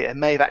aren't clear,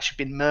 may have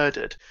actually been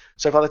murdered.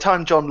 So by the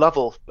time John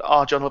Lovell,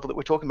 our John Lovell that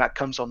we're talking about,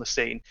 comes on the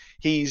scene,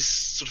 he's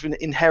sort of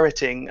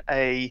inheriting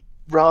a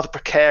rather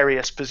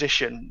precarious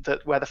position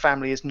where the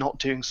family is not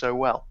doing so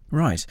well.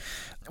 Right.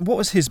 What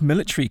was his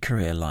military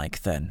career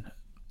like then?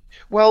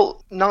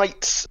 Well,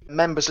 knights,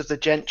 members of the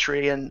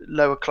gentry and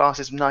lower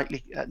classes of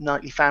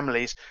knightly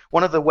families,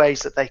 one of the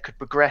ways that they could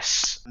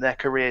progress their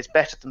careers,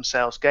 better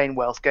themselves, gain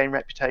wealth, gain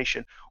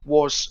reputation,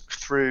 was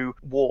through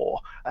war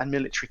and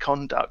military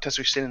conduct, as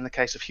we've seen in the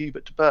case of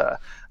Hubert de Burgh.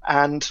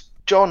 And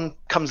John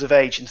comes of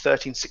age in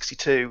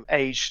 1362,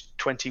 aged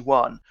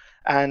 21,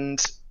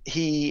 and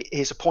he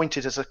is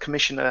appointed as a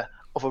commissioner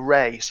of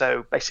array,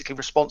 so basically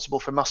responsible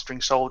for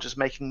mustering soldiers,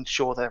 making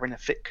sure they're in a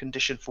fit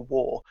condition for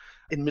war,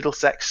 in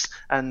Middlesex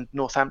and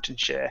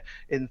Northamptonshire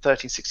in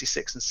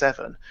 1366 and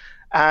 7.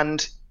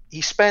 And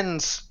he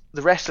spends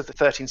the rest of the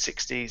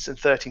 1360s and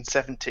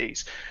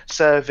 1370s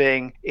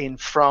serving in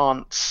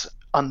France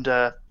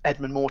under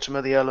Edmund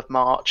Mortimer, the Earl of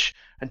March,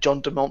 and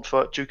John de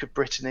Montfort, Duke of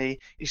Brittany.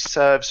 He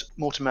serves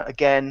Mortimer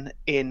again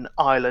in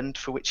Ireland,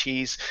 for which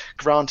he's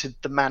granted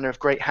the manor of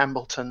Great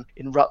Hambleton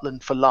in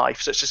Rutland for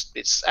life. So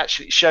it's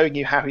actually showing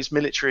you how his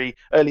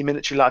early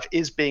military life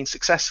is being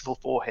successful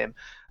for him.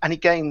 And he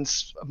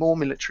gains more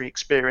military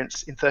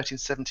experience in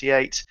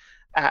 1378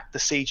 at the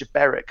Siege of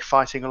Berwick,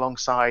 fighting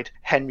alongside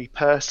Henry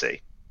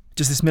Percy.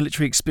 Does this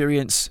military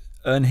experience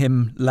earn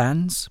him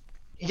lands?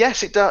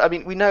 Yes, it does. I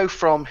mean, we know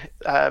from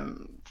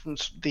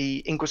the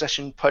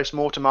Inquisition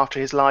post-mortem after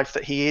his life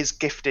that he is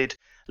gifted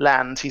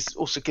land. He's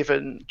also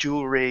given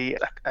jewellery,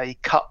 a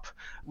cup,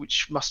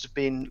 which must have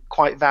been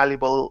quite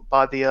valuable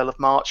by the Earl of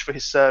March for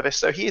his service.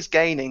 So he is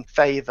gaining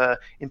favour,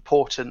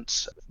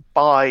 importance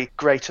by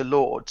greater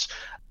lords.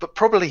 But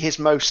probably his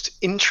most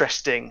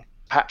interesting,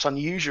 perhaps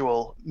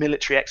unusual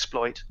military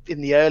exploit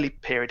in the early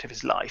period of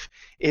his life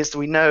is that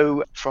we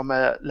know from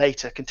a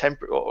later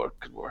contemporary or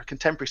a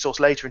contemporary source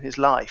later in his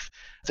life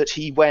that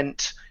he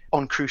went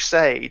on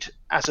crusade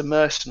as a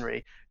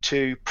mercenary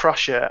to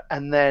Prussia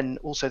and then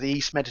also the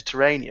East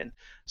Mediterranean.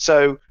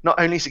 So not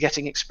only is he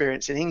getting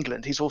experience in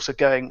England, he's also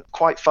going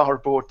quite far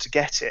abroad to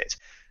get it.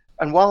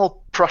 And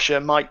while Prussia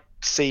might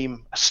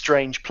seem a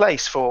strange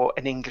place for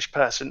an English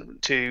person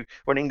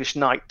or an English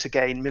knight to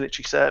gain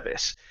military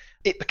service,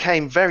 it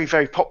became very,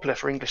 very popular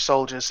for English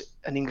soldiers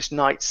and English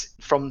knights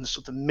from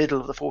sort of the middle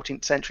of the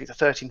 14th century, the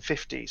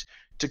 1350s,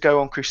 to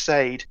go on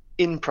crusade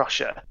in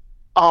Prussia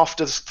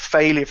after the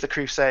failure of the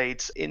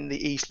Crusades in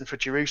the East and for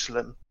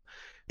Jerusalem.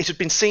 It had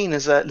been seen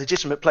as a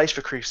legitimate place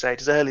for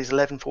crusade as early as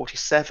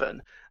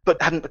 1147,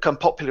 but hadn't become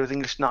popular with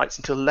English knights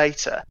until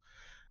later.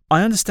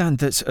 I understand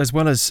that as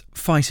well as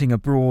fighting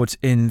abroad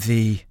in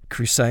the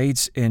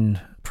Crusades in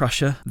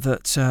Prussia,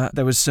 that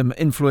there was some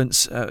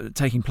influence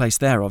taking place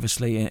there,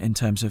 obviously, in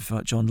terms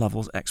of John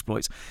Lovell's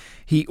exploits.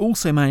 He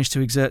also managed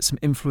to exert some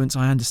influence,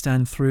 I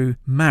understand, through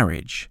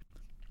marriage.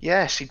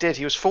 Yes, he did.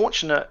 He was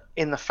fortunate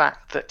in the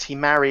fact that he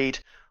married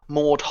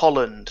Maud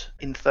Holland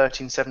in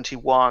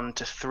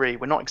 1371-3.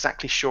 We're not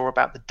exactly sure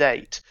about the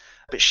date,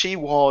 but she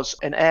was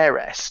an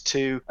heiress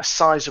to a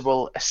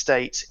sizable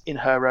estate in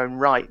her own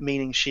right,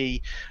 meaning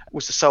she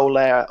was the sole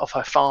heir of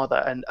her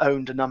father and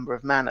owned a number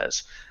of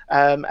manors.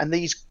 And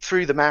these,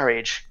 through the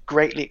marriage,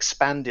 greatly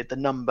expanded the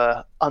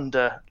number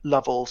under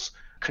Lovell's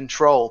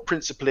control,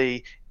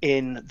 principally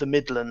in the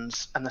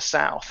Midlands and the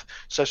South.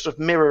 So sort of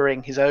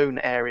mirroring his own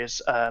areas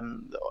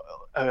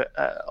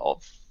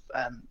of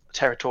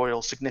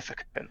territorial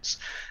significance.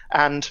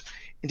 And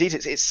indeed,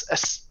 it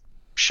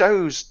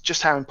shows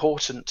just how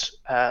important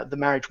the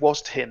marriage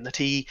was to him, that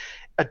he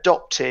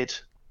adopted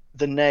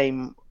the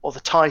name or the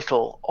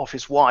title of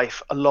his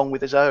wife along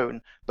with his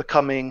own,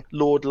 becoming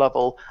Lord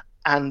Lovell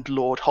and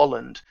Lord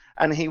Holland.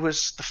 And he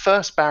was the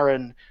first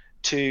baron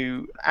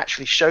to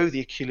actually show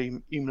the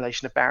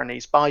accumulation of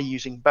baronies by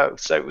using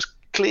both. So it was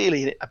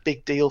clearly a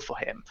big deal for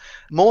him.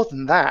 More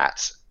than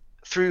that,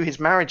 through his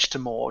marriage to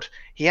Maud,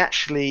 he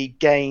actually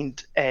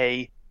gained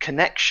a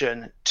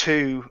connection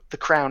to the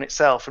crown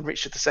itself and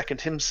Richard II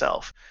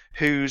himself,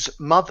 whose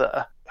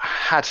mother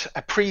had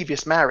a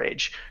previous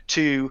marriage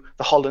to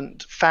the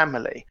Holland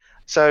family.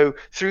 So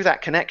through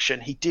that connection,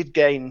 he did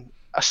gain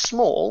a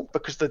small,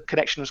 because the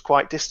connection was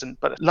quite distant,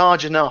 but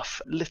large enough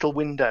little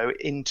window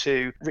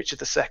into Richard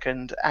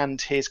II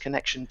and his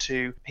connection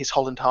to his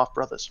Holland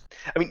half-brothers.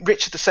 I mean,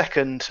 Richard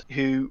II,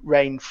 who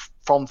reigned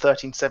from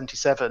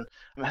 1377,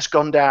 has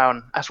gone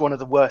down as one of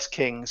the worst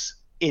kings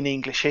in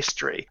English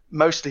history,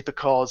 mostly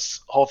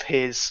because of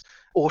his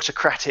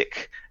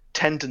autocratic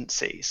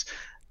tendencies.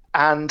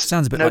 And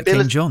sounds a bit like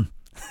King John.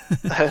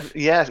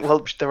 Yeah,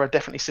 well, there are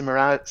definitely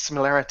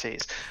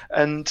similarities.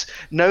 And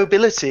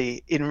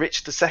nobility, in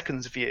Richard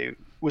II's view,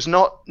 was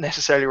not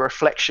necessarily a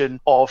reflection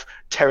of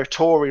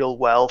territorial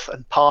wealth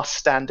and past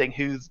standing,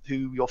 who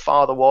your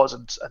father was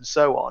and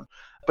so on,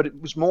 but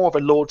it was more of a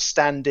lord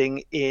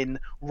standing in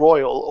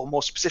royal, or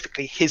more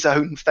specifically, his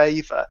own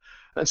favour.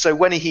 And so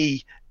when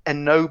he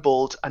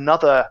ennobled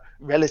another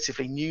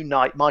relatively new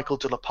knight, Michael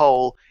de la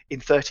Pole, in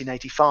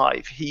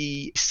 1385,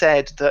 he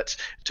said that,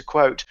 to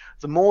quote,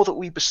 "The more that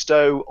we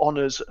bestow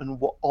honours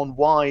on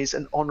wise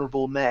and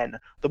honourable men,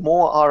 the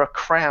more our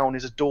crown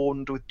is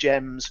adorned with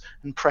gems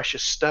and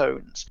precious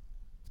stones."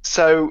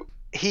 So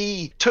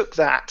he took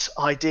that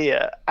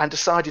idea and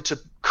decided to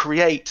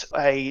create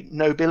a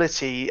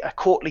nobility, a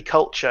courtly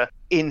culture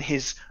in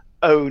his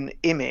own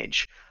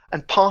image.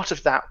 And part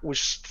of that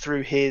was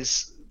through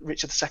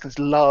Richard II's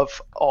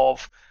love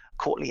of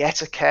courtly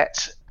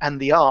etiquette and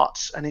the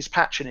arts and his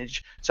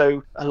patronage.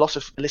 So a lot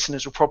of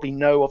listeners will probably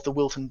know of the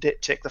Wilton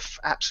Diptych, the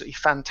absolutely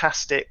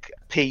fantastic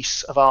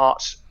piece of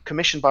art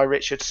commissioned by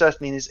Richard,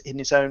 certainly in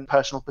his own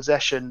personal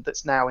possession,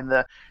 that's now in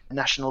the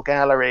National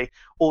Gallery.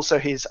 Also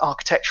his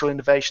architectural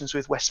innovations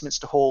with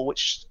Westminster Hall,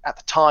 which at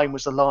the time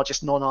was the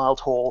largest non-aisled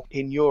hall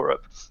in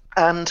Europe.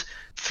 And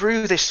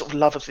through this sort of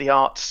love of the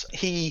arts,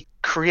 he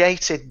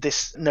created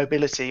this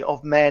nobility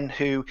of men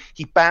who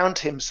he bound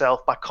to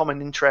himself by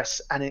common interests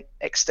and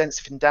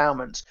extensive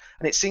endowments.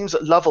 And it seems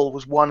that Lovell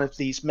was one of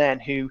these men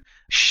who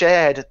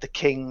shared the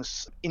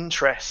king's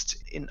interest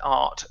in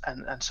art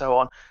and so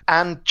on.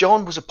 And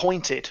John was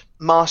appointed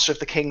Master of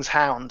the King's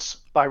Hounds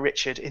by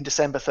Richard in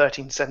December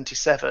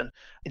 1377.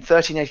 In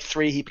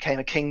 1383, he became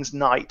a King's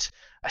Knight,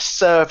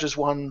 served as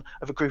one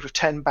of a group of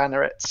 10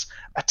 bannerets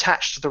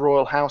attached to the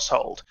royal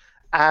household,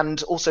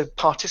 and also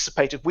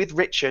participated with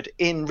Richard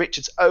in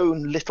Richard's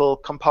own little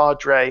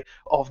compadre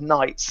of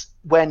knights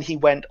when he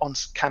went on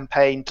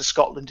campaign to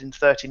Scotland in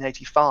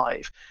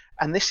 1385.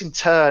 And this in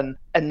turn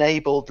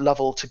enabled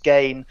Lovell to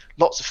gain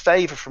lots of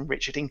favour from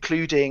Richard,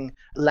 including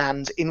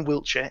lands in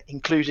Wiltshire,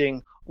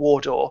 including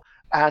Wardour,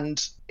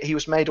 and he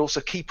was made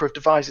also keeper of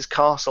Devizes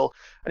Castle.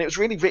 And it was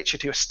really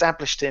Richard who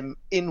established him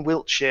in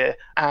Wiltshire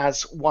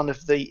as one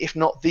of the, if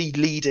not the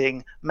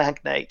leading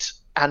magnate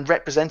and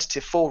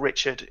representative for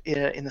Richard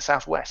in the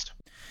southwest.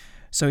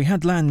 So he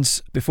had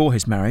lands before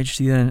his marriage.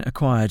 He then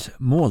acquired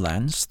more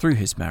lands through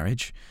his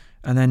marriage,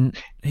 and then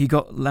he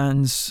got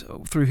lands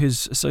through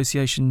his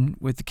association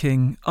with the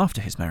king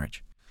after his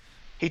marriage.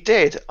 He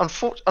did.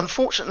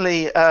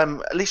 Unfortunately,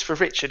 at least for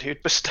Richard,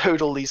 who'd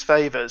bestowed all these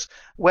favours,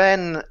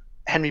 when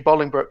Henry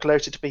Bolingbroke,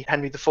 later to be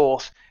Henry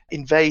IV,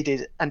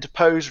 invaded and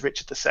deposed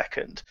Richard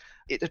II,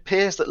 it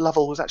appears that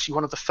Lovell was actually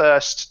one of the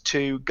first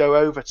to go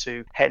over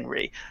to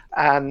Henry,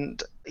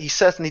 and he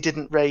certainly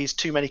didn't raise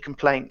too many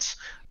complaints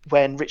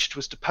when Richard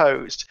was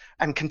deposed,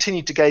 and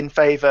continued to gain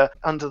favour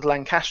under the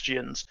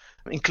Lancastrians,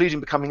 including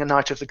becoming a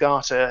Knight of the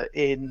Garter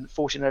in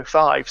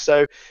 1405.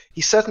 So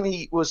he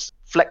certainly was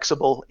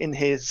flexible in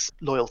his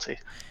loyalty.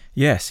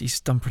 Yes,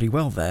 he's done pretty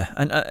well there.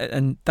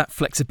 And that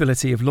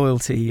flexibility of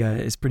loyalty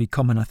is pretty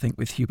common, I think,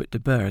 with Hubert de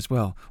Burgh as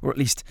well. Or at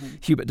least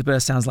Hubert de Burgh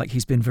sounds like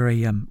he's been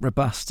very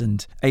robust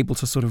and able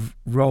to sort of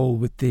roll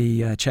with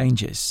the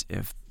changes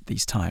of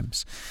these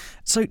times.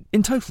 So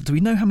in total, do we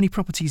know how many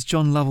properties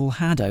John Lovell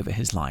had over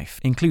his life,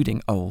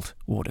 including Old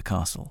Wardour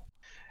Castle?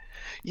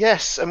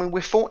 Yes, I mean,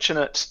 we're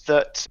fortunate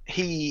that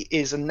he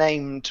is a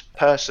named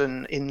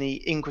person in the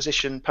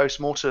Inquisition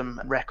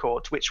post-mortem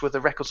record, which were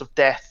the records of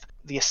death,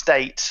 the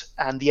estate,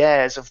 and the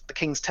heirs of the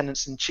King's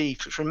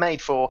tenants-in-chief, which were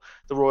made for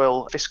the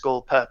royal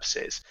fiscal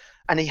purposes.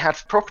 And he had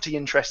property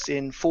interests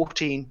in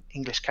 14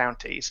 English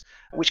counties,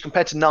 which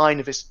compared to 9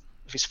 of his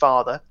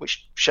father,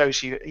 which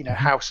shows you,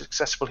 how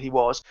successful he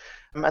was.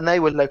 And they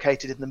were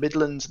located in the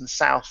Midlands and the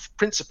South,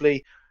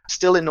 principally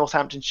still in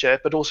Northamptonshire,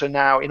 but also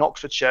now in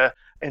Oxfordshire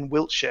and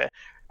Wiltshire.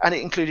 And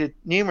it included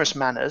numerous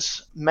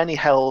manors, many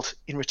held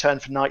in return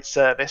for knight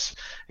service.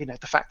 The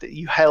fact that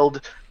you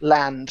held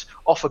land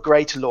off a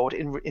greater lord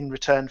in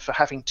return for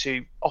having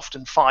to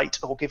often fight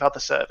or give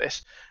other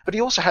service. But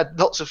he also had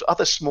lots of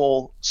other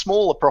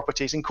smaller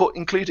properties,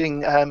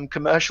 including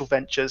commercial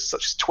ventures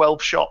such as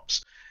 12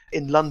 shops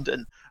in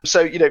London.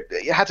 So, he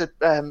had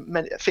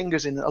many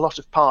fingers in a lot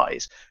of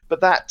pies, but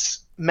that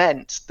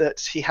meant that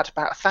he had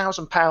about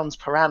 £1,000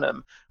 per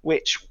annum,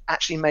 which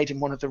actually made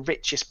him one of the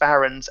richest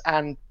barons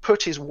and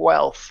put his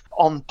wealth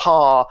on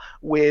par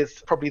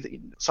with probably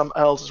some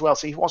earls as well.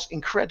 So he was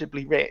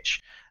incredibly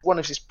rich. One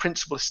of his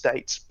principal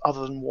estates,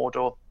 other than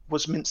Wardour,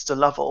 was Minster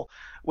Lovell,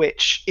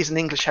 which is an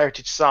English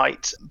heritage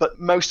site, but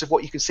most of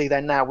what you can see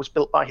there now was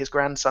built by his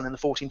grandson in the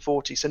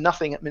 1440s. So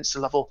nothing at Minster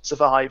Lovell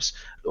survives,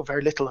 or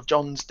very little of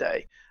John's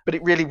day. But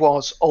it really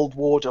was Old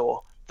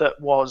Wardour that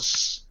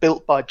was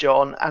built by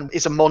John and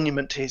is a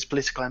monument to his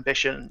political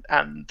ambition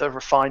and the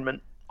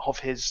refinement of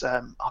his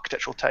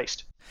architectural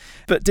taste.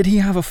 But did he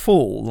have a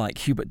fall like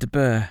Hubert de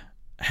Burgh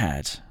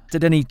had?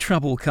 Did any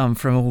trouble come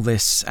from all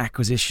this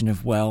acquisition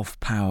of wealth,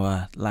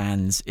 power,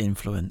 lands,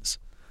 influence?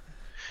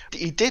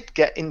 He did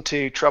get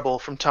into trouble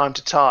from time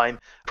to time.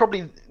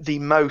 Probably the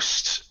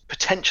most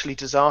potentially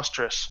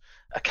disastrous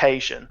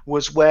occasion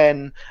was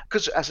when,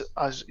 because as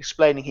I was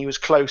explaining, he was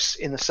close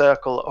in the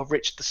circle of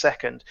Richard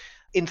II.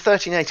 In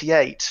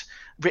 1388,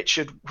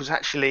 Richard was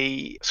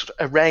actually sort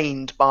of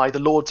arraigned by the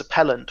Lords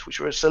Appellant, which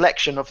were a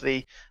selection of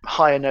the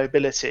higher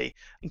nobility,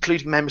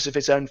 including members of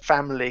his own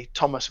family,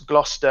 Thomas of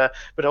Gloucester,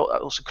 but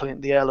also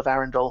calling the Earl of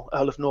Arundel,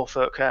 Earl of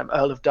Norfolk,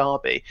 Earl of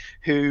Derby,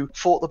 who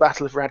fought the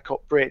Battle of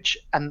Radcot Bridge,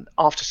 and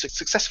after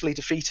successfully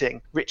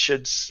defeating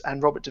Richard's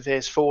and Robert de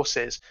Vere's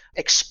forces,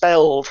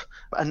 expelled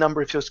a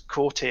number of his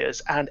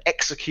courtiers and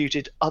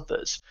executed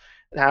others.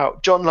 Now,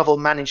 John Lovell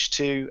managed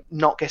to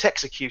not get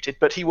executed,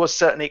 but he was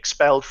certainly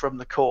expelled from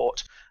the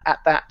court at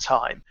that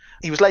time.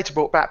 He was later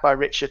brought back by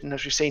Richard, and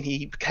as we've seen,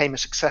 he became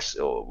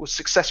was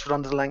successful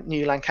under the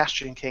new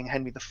Lancastrian king,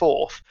 Henry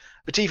IV.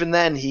 But even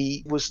then,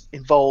 he was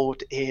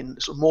involved in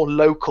sort of more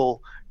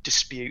local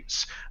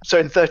disputes. So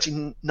in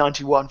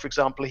 1391, for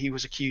example, he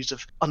was accused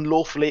of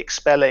unlawfully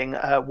expelling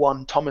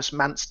one Thomas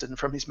Manston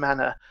from his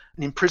manor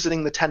and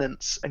imprisoning the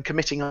tenants and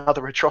committing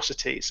other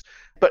atrocities.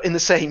 But in the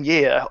same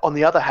year, on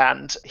the other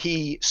hand,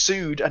 he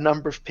sued a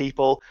number of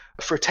people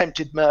for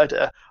attempted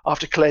murder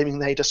after claiming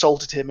they'd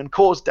assaulted him and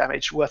caused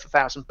damage worth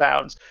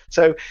 £1,000.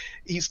 So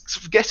he's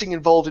sort of getting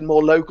involved in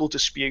more local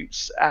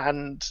disputes,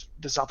 and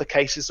there's other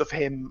cases of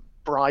him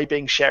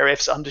bribing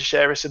sheriffs,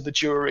 under-sheriffs and the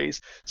juries.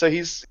 So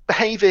he's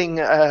behaving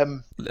a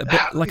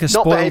bit like a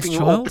not behaving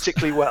spoiled all child?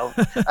 particularly well.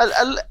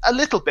 a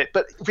little bit,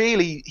 but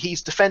really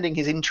he's defending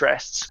his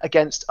interests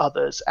against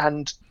others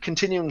and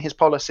continuing his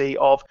policy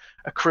of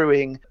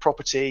accruing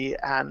property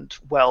and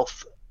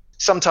wealth,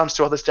 sometimes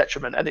to others'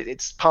 detriment, and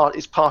it's part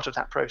of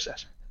that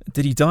process.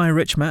 Did he die a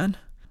rich man?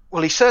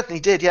 Well, he certainly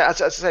did, yeah.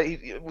 As I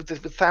say, with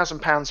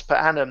 £1,000 per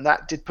annum,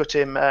 that did put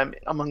him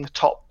among the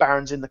top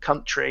barons in the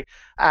country.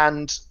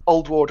 And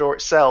Old Wardour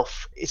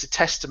itself is a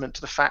testament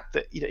to the fact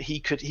that he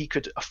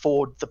could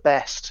afford the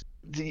best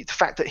the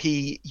fact that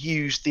he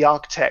used the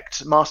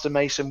architect, master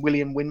mason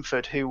William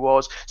Winford,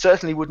 who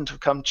certainly wouldn't have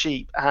come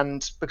cheap,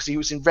 and because he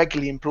was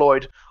regularly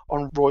employed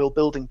on royal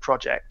building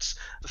projects,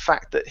 the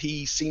fact that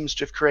he seems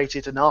to have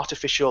created an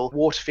artificial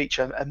water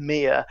feature, a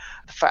mere,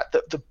 the fact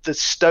that the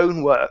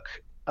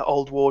stonework at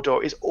Old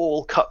Wardour is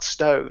all cut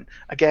stone.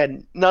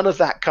 Again, none of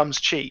that comes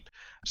cheap.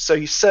 So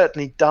he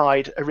certainly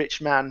died a rich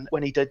man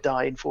when he did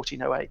die in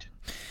 1408.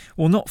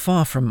 Well, not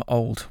far from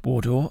Old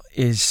Wardour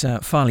is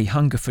Farley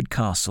Hungerford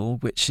Castle,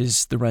 which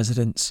is the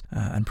residence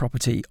and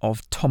property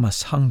of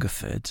Thomas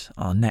Hungerford,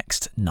 our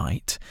next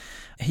knight.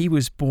 He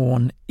was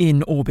born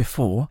in or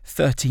before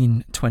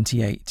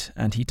 1328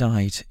 and he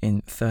died in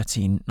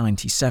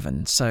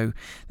 1397. So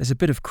there's a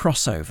bit of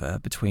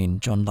crossover between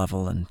John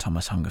Lovell and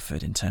Thomas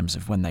Hungerford in terms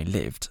of when they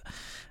lived.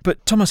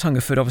 But Thomas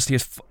Hungerford obviously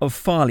is of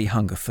Farley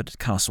Hungerford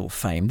Castle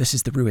fame. This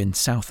is the ruin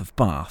south of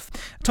Bath.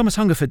 Thomas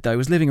Hungerford, though,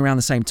 was living around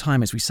the same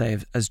time, as we say,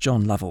 as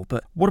John Lovell.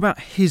 But what about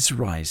his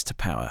rise to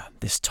power,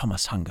 this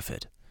Thomas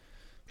Hungerford?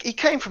 He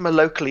came from a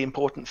locally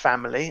important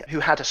family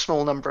who had a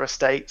small number of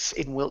estates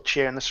in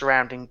Wiltshire and the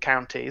surrounding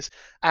counties.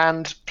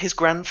 And his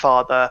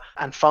grandfather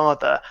and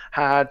father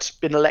had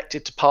been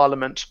elected to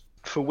Parliament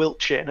for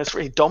Wiltshire and has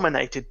really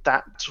dominated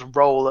that sort of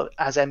role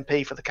as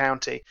MP for the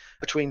county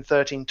between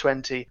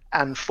 1320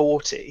 and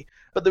 40.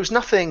 But there was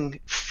nothing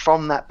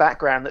from that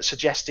background that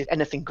suggested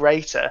anything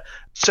greater.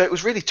 So it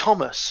was really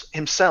Thomas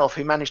himself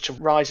who managed to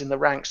rise in the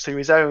ranks through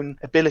his own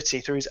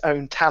ability, through his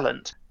own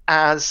talent,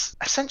 as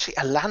essentially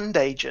a land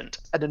agent,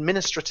 an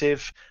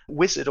administrative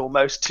wizard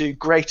almost to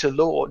greater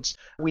lords.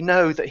 We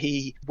know that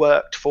he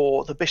worked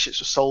for the bishops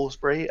of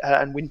Salisbury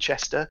and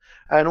Winchester,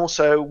 and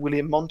also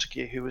William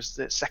Montague, who was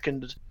the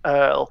second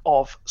Earl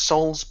of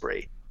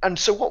Salisbury. And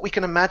so what we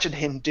can imagine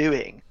him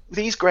doing,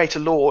 these greater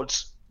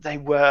lords, they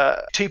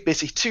were too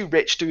busy, too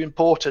rich, too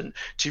important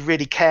to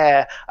really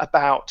care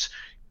about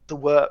the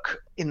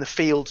work in the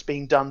fields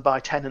being done by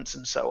tenants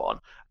and so on.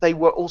 They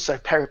were also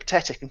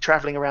peripatetic and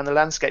travelling around the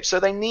landscape. So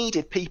they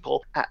needed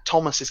people at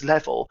Thomas's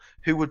level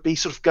who would be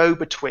sort of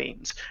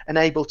go-betweens and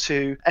able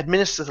to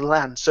administer the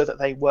land so that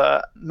they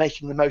were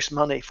making the most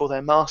money for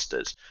their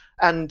masters.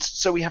 And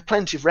so we have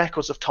plenty of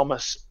records of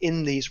Thomas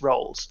in these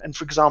roles. And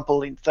for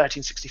example, in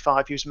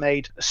 1365, he was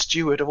made a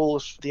steward of all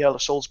of the Earl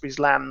of Salisbury's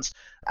lands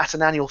at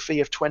an annual fee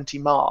of 20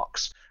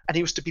 marks. And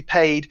he was to be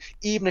paid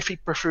even if he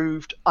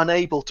proved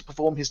unable to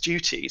perform his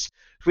duties,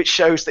 which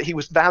shows that he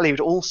was valued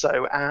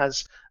also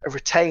as a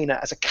retainer,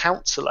 as a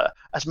counsellor,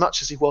 as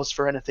much as he was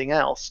for anything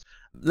else.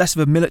 Less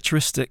of a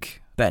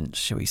militaristic bent,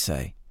 shall we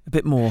say? A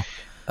bit more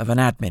of an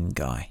admin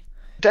guy.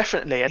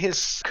 Definitely. And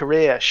his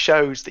career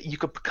shows that you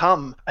could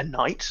become a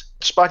knight,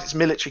 despite its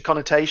military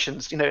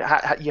connotations.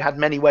 You had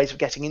many ways of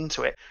getting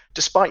into it,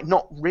 despite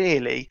not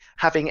really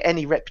having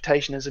any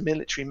reputation as a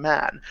military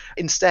man.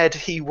 Instead,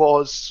 he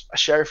was a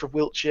sheriff of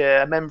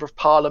Wiltshire, a member of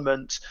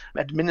Parliament,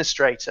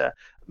 administrator.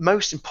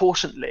 Most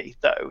importantly,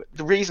 though,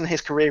 the reason his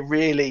career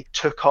really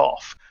took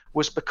off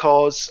was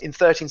because in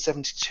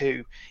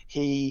 1372,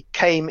 he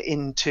came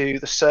into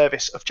the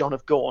service of John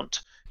of Gaunt,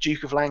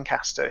 Duke of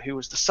Lancaster, who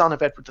was the son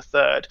of Edward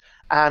III,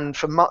 and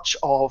for much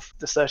of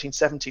the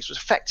 1370s was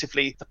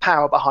effectively the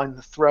power behind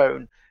the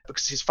throne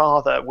because his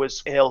father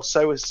was ill,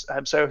 so was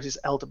his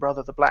elder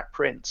brother, the Black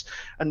Prince.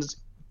 And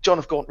John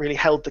of Gaunt really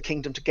held the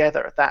kingdom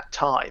together at that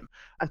time.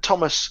 And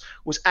Thomas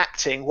was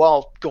acting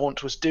while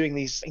Gaunt was doing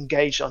these,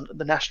 engaged on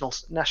the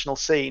national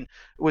scene,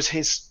 was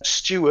his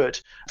steward,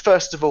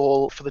 first of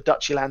all for the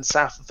duchy land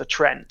south of the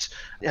Trent,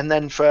 and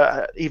then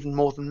for even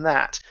more than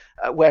that,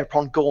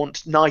 whereupon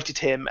Gaunt knighted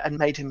him and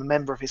made him a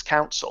member of his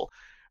council.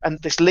 And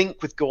this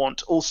link with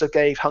Gaunt also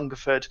gave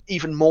Hungerford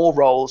even more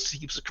roles.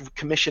 He was a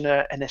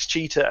commissioner, an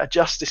escheator, a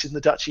justice in the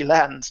duchy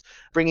lands,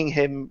 bringing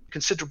him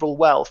considerable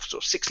wealth,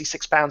 sort of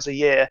 £66 a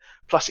year,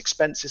 plus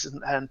expenses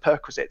and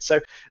perquisites.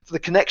 So the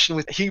connection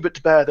with Hubert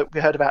de Burgh that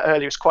we heard about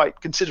earlier is quite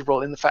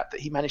considerable in the fact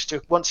that he managed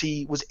to, once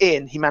he was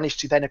in, he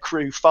managed to then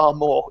accrue far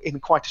more in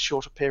quite a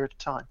shorter period of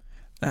time.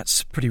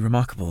 That's pretty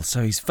remarkable.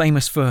 So he's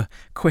famous for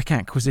quick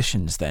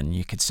acquisitions then,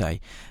 you could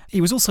say.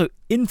 He was also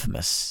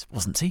infamous,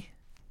 wasn't he?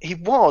 He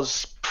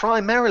was,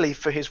 primarily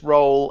for his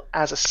role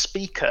as a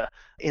speaker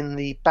in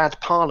the Bad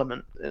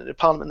Parliament, the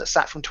Parliament that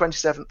sat from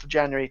 27th of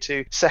January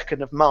to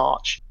 2nd of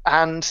March.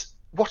 And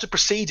what had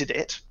preceded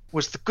it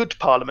was the Good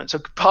Parliament. So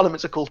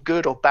parliaments are called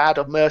good or bad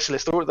or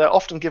merciless. They're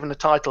often given a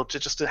title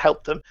just to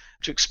help them,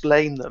 to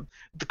explain them.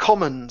 The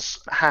Commons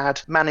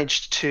had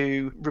managed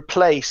to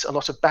replace a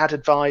lot of bad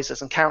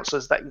advisors and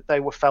councillors that they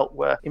felt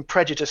were in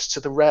prejudice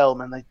to the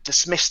realm, and they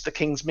dismissed the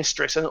king's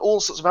mistress and all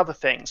sorts of other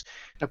things.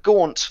 Now,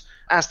 Gaunt,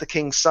 as the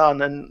king's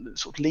son and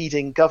sort of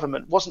leading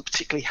government, wasn't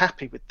particularly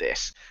happy with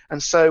this.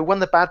 And so when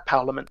the Bad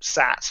Parliament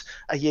sat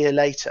a year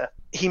later,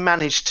 he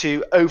managed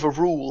to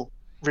overrule,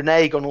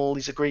 renege on all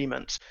these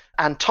agreements.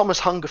 And Thomas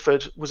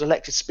Hungerford was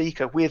elected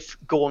speaker with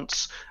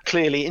Gaunt's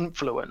clearly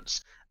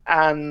influence.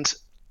 And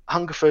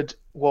Hungerford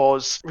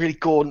was really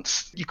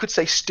Gaunt's, you could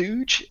say,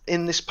 stooge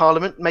in this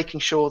parliament,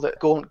 making sure that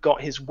Gaunt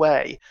got his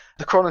way.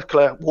 The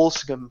chronicler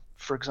Walsingham,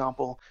 for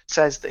example,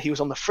 says that he was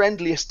on the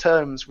friendliest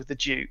terms with the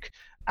Duke,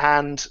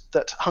 and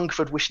that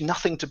Hungerford wished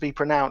nothing to be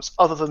pronounced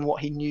other than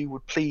what he knew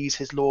would please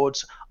his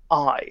lord's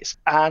eyes.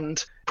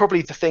 And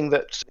probably the thing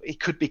that he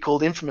could be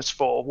called infamous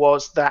for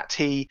was that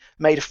he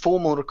made a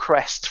formal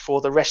request for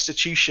the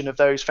restitution of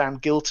those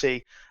found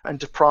guilty and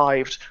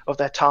deprived of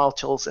their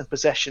titles and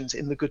possessions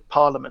in the good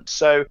Parliament.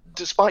 So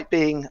despite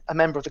being a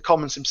member of the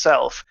Commons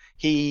himself,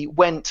 he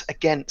went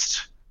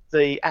against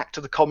the Act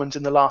of the Commons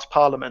in the last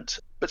Parliament,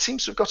 but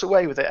seems to have got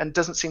away with it and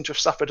doesn't seem to have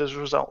suffered as a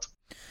result.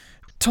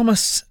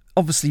 Thomas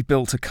obviously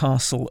built a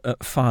castle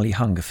at Farley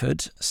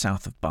Hungerford,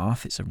 south of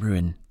Bath. It's a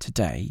ruin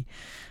today.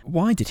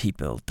 Why did he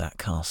build that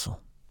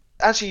castle?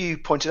 As you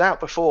pointed out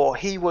before,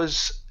 he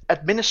was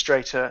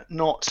administrator,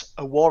 not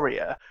a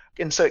warrior.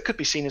 And so it could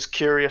be seen as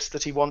curious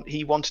that he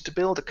wanted to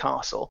build a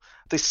castle.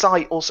 The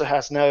site also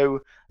has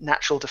no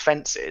natural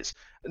defences.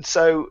 And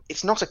so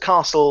it's not a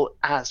castle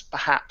as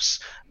perhaps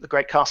the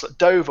great castle at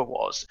Dover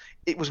was.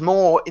 It was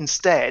more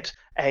instead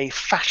a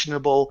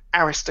fashionable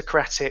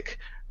aristocratic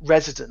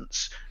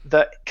residence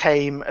that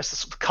came as the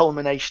sort of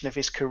culmination of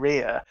his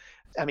career.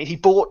 I mean, he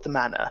bought the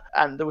manor,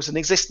 and there was an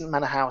existing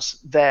manor house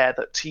there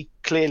that he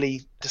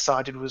clearly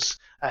decided was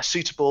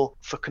suitable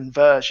for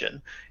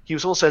conversion. He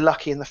was also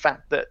lucky in the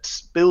fact that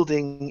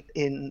building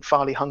in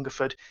Farley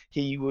Hungerford,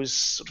 he was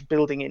sort of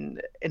building in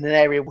an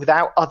area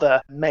without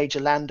other major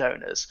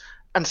landowners.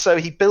 And so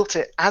he built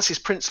it as his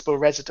principal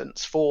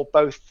residence for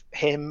both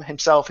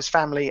himself, his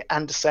family,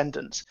 and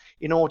descendants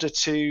in order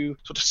to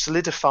sort of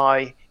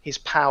solidify his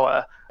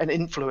power and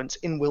influence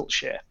in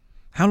Wiltshire.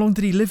 How long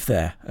did he live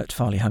there at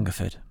Farley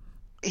Hungerford?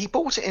 He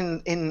bought it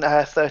in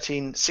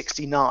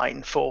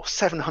 1369 for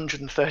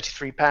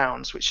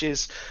 £733, which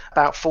is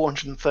about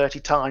 430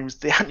 times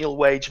the annual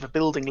wage of a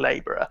building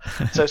labourer.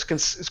 So it's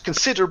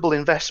considerable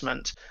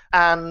investment.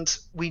 And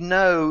we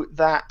know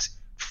that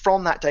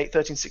from that date,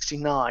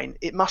 1369,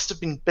 it must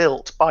have been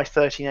built by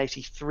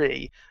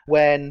 1383,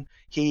 when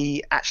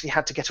he actually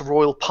had to get a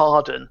royal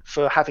pardon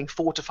for having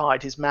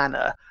fortified his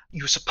manor.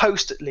 You were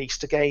supposed at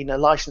least to gain a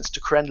license to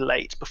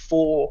crenellate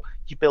before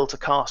you built a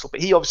castle,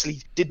 but he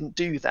obviously didn't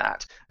do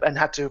that and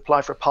had to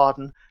apply for a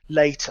pardon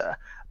later.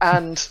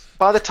 And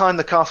by the time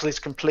the castle is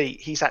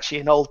complete, he's actually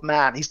an old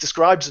man. He's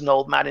described as an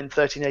old man in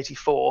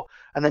 1384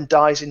 and then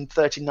dies in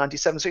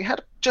 1397. So he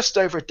had just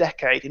over a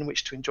decade in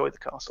which to enjoy the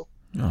castle.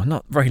 Oh,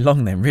 not very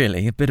long then,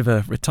 really. A bit of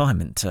a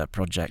retirement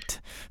project,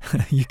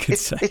 you could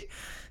say.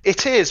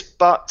 It is,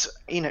 but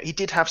he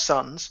did have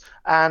sons,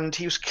 and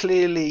he was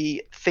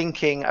clearly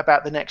thinking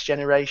about the next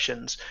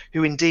generations,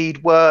 who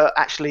indeed were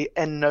actually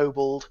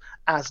ennobled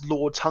as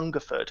Lords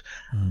Hungerford.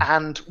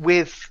 And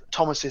with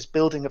Thomas's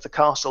building of the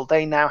castle,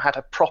 they now had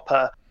a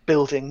proper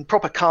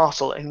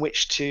castle in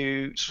which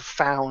to sort of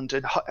found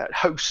and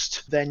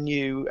host their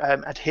new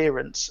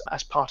adherents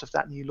as part of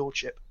that new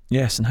lordship.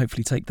 Yes, and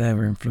hopefully take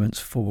their influence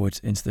forward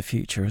into the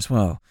future as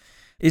well.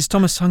 Is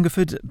Thomas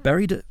Hungerford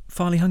buried at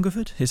Farley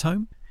Hungerford, his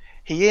home?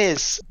 He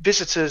is.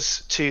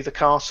 Visitors to the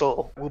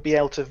castle will be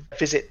able to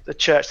visit the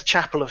church, the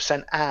chapel of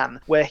St Anne,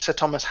 where Sir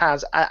Thomas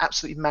has an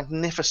absolutely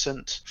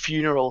magnificent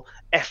funeral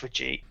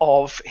effigy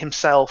of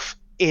himself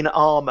in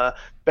armour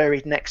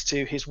buried next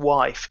to his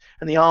wife.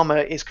 And the armour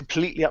is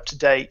completely up to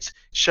date,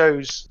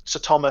 shows Sir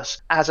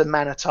Thomas as a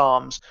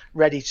man-at-arms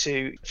ready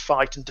to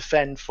fight and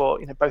defend for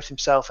both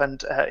himself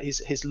and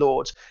his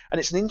lords.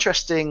 And it's an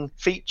interesting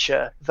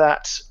feature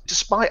that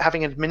despite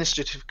having an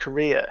administrative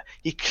career,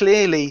 he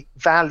clearly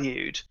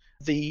valued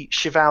the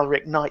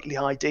chivalric knightly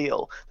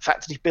ideal. The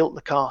fact that he built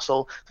the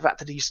castle, the fact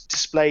that he's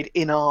displayed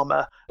in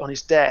armour on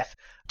his death,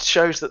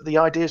 shows that the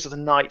ideas of the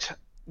knight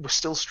were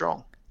still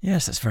strong.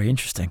 Yes, that's very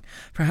interesting.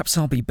 Perhaps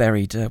I'll be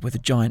buried with a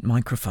giant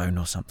microphone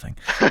or something.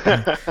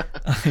 I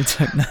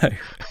don't know.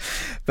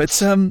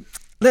 But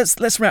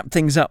let's wrap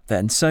things up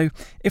then. So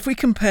if we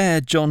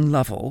compare John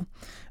Lovell,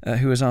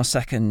 who was our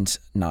second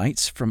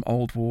knight from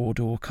Old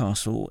Wardour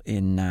Castle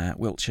in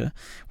Wiltshire,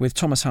 with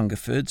Thomas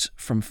Hungerford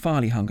from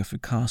Farley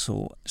Hungerford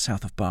Castle,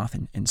 south of Bath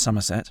in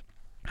Somerset,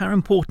 how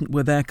important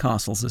were their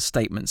castles as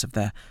statements of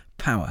their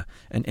power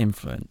and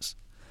influence?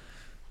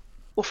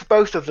 Well, for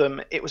both of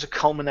them, it was a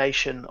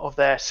culmination of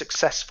their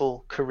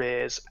successful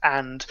careers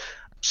and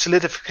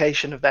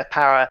solidification of their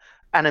power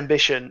and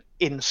ambition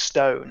in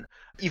stone.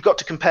 You've got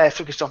to compare,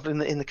 for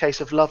example, in the case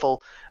of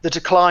Lovell, the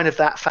decline of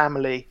that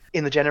family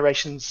in the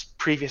generations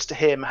previous to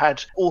him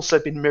had also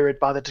been mirrored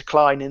by the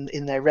decline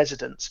in their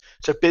residence.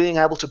 So being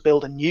able to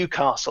build a new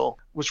castle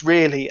was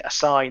really a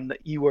sign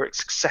that you were a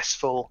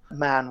successful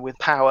man with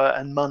power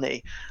and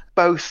money.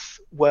 Both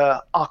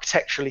were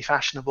architecturally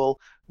fashionable,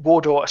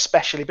 Wardour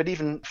especially, but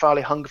even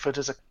Farley Hungerford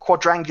as a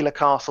quadrangular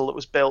castle that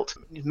was built.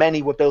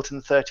 Many were built in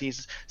the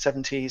 30s,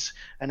 70s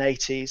and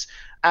 80s.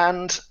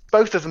 And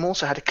both of them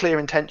also had a clear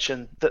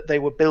intention that they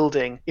were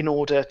building in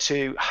order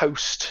to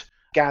host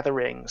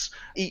gatherings.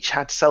 Each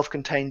had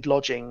self-contained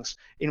lodgings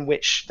in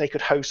which they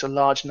could host a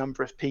large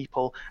number of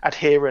people,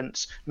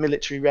 adherents,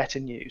 military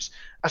retinues,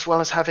 as well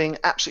as having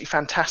absolutely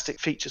fantastic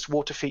features,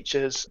 water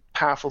features,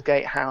 powerful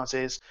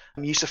gatehouses,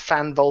 use of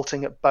fan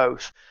vaulting at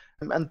both.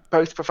 and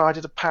both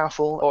provided a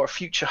powerful or a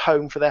future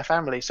home for their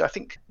family. So I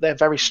think they're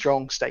very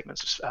strong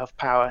statements of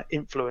power,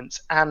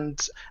 influence, and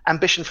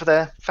ambition for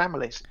their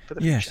families for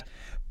the future.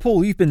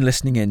 Paul, you've been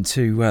listening in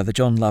to the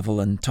John Lovell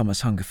and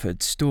Thomas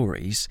Hungerford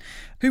stories.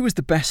 Who was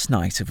the best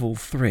knight of all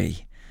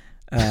three?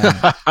 Who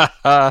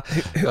had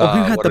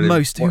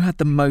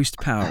the most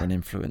power and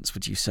influence,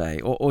 would you say?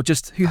 Or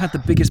just who had the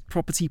biggest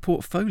property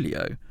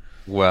portfolio?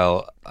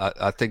 Well,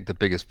 I think the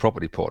biggest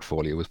property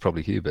portfolio was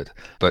probably Hubert.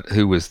 But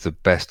who was the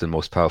best and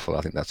most powerful?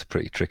 I think that's a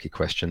pretty tricky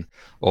question.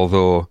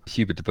 Although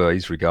Hubert de Burgh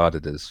is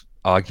regarded as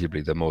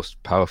arguably the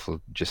most powerful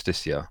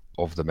justiciar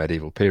of the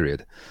medieval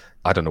period.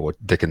 I don't know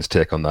what Dickens'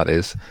 take on that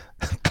is,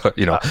 but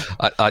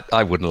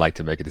I wouldn't like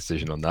to make a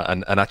decision on that.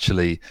 And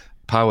actually,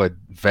 power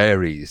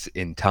varies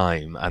in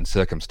time and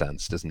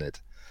circumstance, doesn't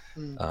it?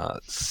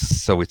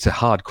 So it's a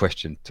hard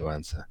question to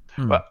answer.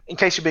 Well, in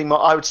case you're being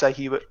more, I would say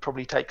Hubert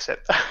probably takes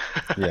it.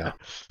 Yeah.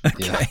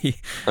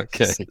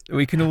 Okay. So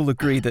we can all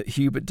agree that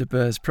Hubert de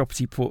Burgh's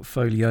property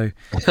portfolio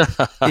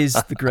is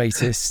the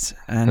greatest,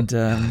 and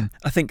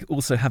I think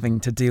also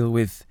having to deal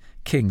with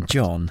King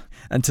John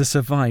and to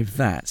survive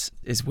that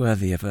is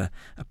worthy of a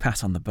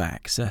pat on the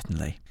back,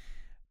 certainly.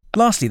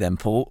 Lastly then,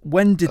 Paul,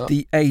 when did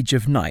the Age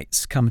of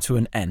Knights come to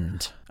an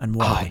end, and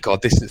why? Oh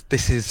God, this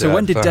is. So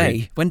when did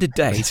day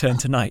turn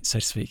to night, so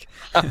to speak?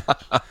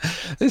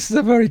 This is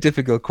a very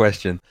difficult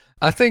question.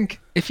 I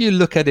think if you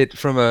look at it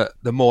from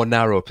the more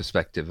narrow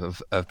perspective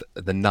of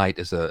the knight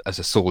as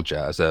a soldier,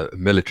 as a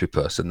military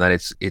person, then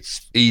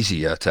it's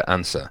easier to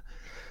answer.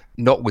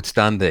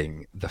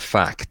 Notwithstanding the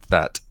fact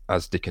that,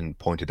 as Dickens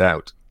pointed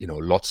out,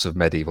 lots of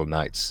medieval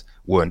knights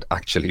weren't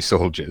actually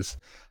soldiers.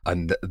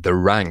 And the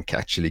rank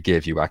actually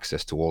gave you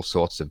access to all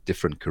sorts of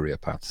different career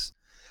paths.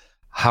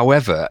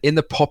 However, in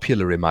the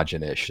popular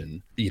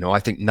imagination, I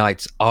think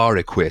knights are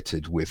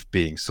equated with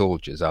being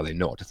soldiers, are they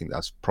not? I think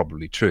that's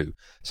probably true.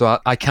 So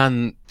I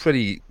can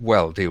pretty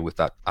well deal with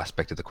that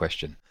aspect of the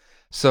question.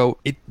 So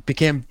it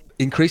became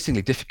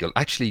increasingly difficult,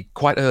 actually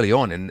quite early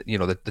on in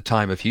the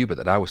time of Hubert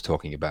that I was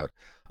talking about,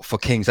 for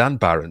kings and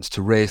barons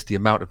to raise the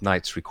amount of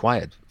knights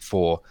required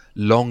for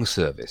long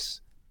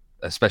service,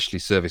 especially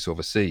service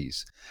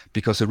overseas,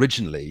 because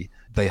originally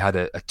they had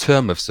a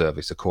term of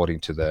service according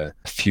to their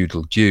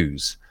feudal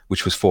dues,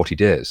 which was 40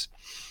 days.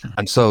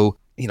 And so,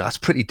 that's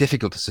pretty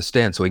difficult to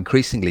sustain. So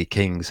increasingly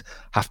kings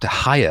have to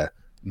hire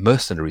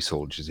mercenary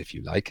soldiers, if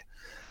you like,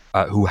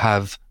 who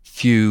have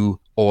few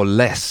or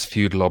less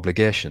feudal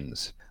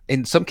obligations.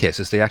 In some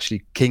cases,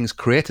 kings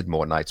created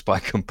more knights by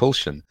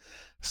compulsion.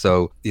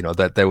 So,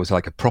 that there was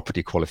like a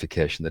property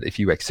qualification that if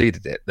you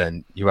exceeded it,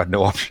 then you had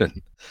no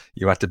option.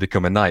 You had to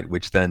become a knight,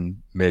 which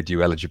then made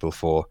you eligible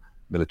for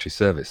military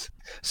service.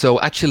 So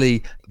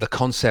actually, the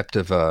concept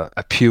of a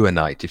pure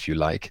knight, if you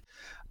like,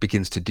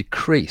 begins to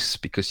decrease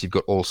because you've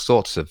got all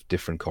sorts of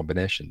different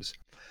combinations.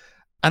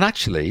 And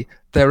actually,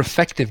 their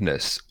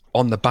effectiveness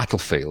on the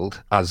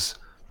battlefield as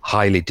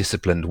highly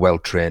disciplined,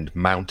 well-trained,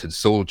 mounted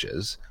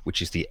soldiers,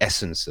 which is the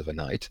essence of a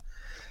knight,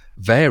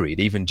 varied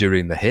even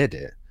during the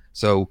heyday.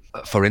 So,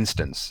 for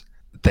instance,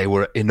 they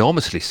were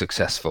enormously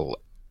successful,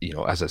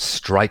 as a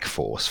strike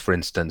force. For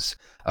instance,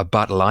 a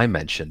battle I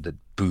mentioned at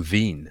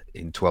Bouvines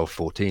in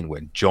 1214,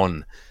 when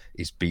John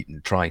is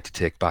beaten trying to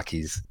take back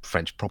his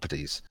French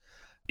properties.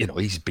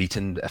 He's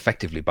beaten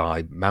effectively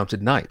by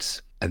mounted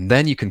knights. And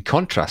then you can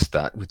contrast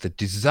that with the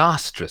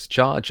disastrous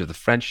charge of the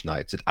French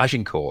knights at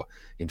Agincourt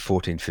in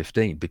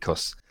 1415,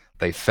 because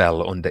they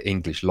fell under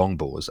English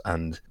longbows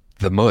and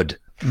the mud.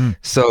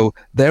 So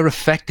their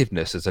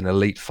effectiveness as an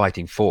elite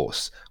fighting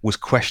force was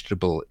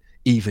questionable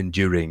even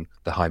during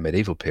the high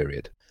medieval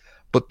period.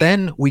 But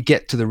then we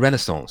get to the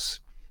Renaissance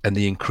and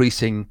the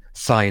increasing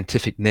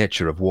scientific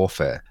nature of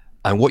warfare.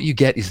 And what you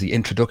get is the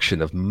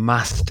introduction of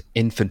massed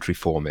infantry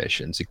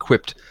formations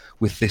equipped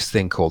with this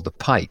thing called the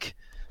pike,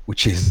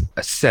 which is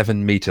a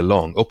 7 meter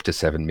long, up to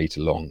 7 meter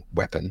long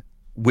weapon,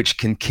 which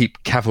can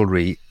keep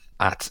cavalry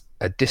at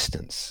a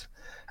distance.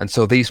 And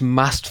so these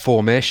massed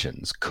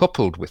formations,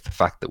 coupled with the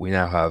fact that we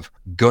now have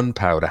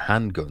gunpowder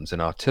handguns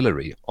and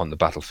artillery on the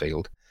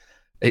battlefield,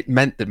 it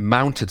meant that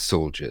mounted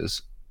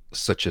soldiers,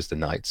 such as the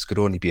knights, could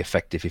only be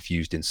effective if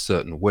used in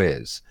certain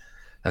ways,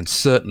 and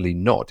certainly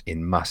not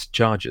in mass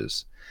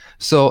charges.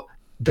 So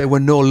there were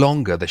no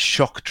longer the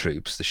shock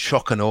troops, the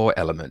shock and awe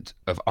element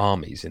of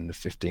armies in the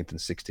 15th and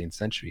 16th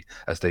century,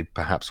 as they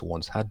perhaps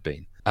once had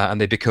been.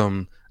 And they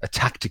become a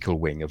tactical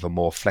wing of a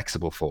more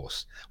flexible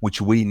force, which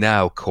we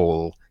now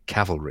call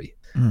cavalry.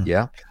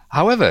 Yeah.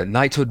 However,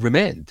 knighthood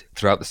remained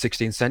throughout the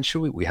 16th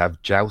century. We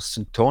have jousts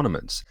and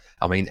tournaments.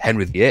 I mean,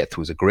 Henry VIII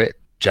was a great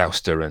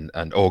jouster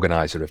and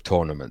organizer of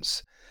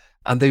tournaments.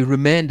 And they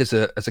remained as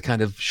a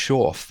kind of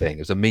show-off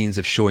thing, as a means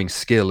of showing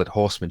skill at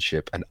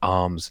horsemanship and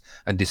arms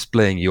and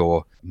displaying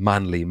your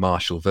manly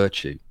martial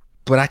virtue.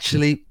 But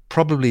actually,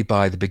 probably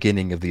by the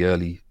beginning of the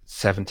early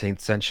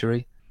 17th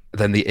century,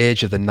 then the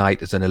age of the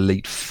knight as an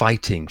elite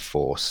fighting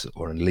force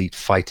or an elite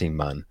fighting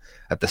man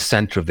at the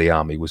center of the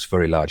army was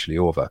very largely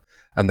over.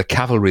 And the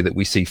cavalry that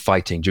we see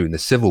fighting during the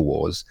civil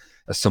wars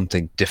as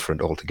something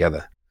different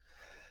altogether.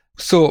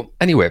 So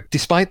anyway,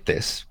 despite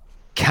this,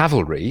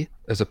 cavalry,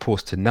 as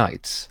opposed to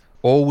knights,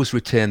 always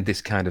retained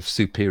this kind of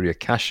superior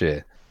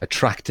cachet,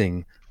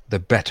 attracting the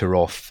better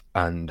off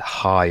and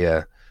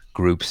higher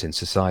groups in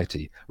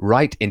society,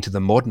 right into the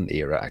modern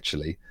era,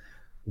 actually,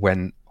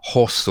 when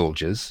horse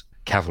soldiers,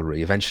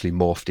 cavalry, eventually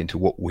morphed into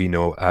what we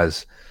know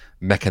as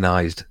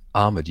mechanized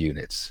armored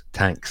units,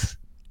 tanks.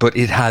 But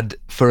it had,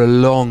 for a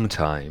long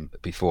time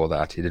before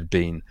that, it had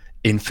been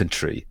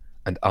infantry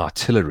and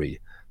artillery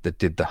that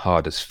did the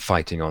hardest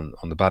fighting on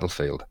the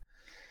battlefield.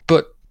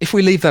 But if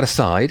we leave that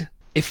aside,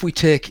 if we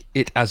take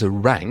it as a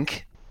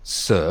rank,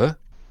 sir,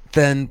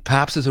 then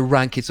perhaps as a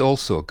rank it's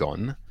also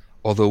gone,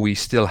 although we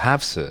still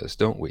have sirs,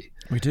 don't we?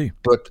 We do.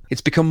 But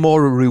it's become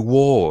more a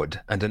reward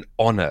and an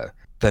honour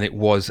than it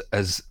was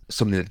as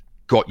something that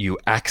got you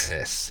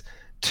access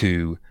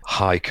to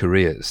high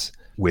careers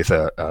with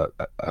a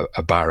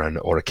baron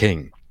or a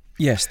king.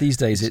 Yes, these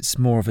days it's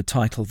more of a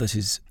title that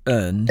is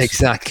earned.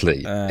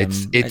 Exactly.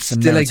 It it's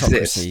still a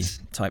meritocracy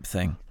exists. type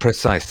thing.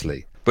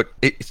 Precisely. But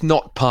it's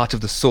not part of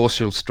the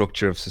social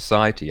structure of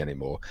society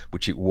anymore,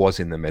 which it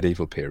was in the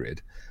medieval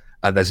period.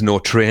 And there's no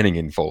training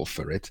involved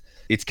for it.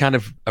 It's kind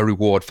of a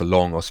reward for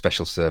long or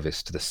special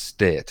service to the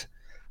state.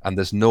 And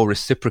there's no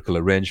reciprocal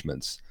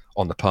arrangements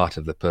on the part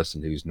of the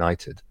person who's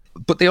knighted.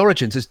 But the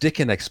origins, as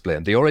Dickon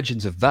explained, the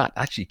origins of that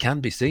actually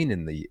can be seen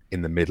in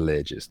the Middle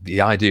Ages.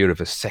 The idea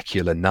of a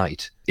secular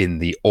knight in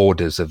the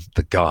orders of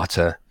the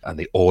Garter and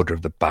the Order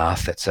of the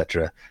Bath,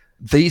 etc.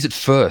 These at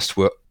first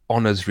were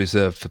honours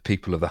reserved for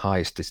people of the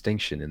highest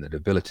distinction in the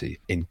nobility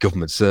in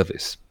government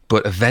service.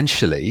 But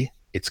eventually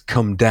it's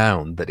come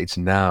down that it's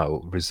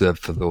now reserved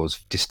for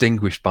those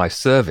distinguished by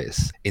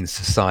service in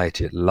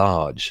society at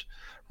large,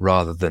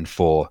 rather than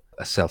for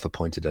a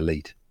self-appointed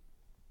elite.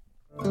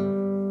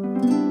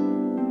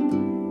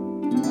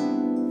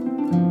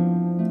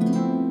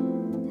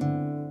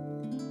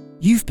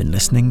 You've been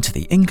listening to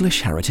the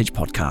English Heritage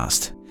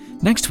Podcast.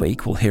 Next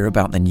week, we'll hear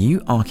about the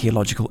new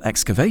archaeological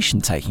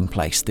excavation taking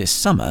place this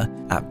summer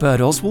at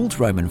Birdoswald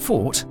Roman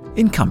Fort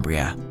in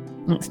Cumbria.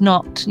 It's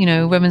not,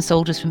 Roman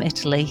soldiers from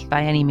Italy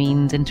by any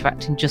means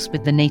interacting just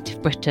with the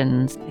native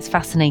Britons. It's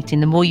fascinating.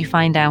 The more you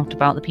find out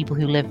about the people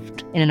who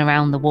lived in and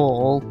around the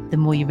wall, the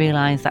more you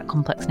realise that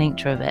complex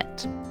nature of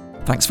it.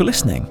 Thanks for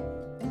listening.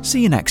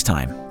 See you next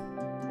time.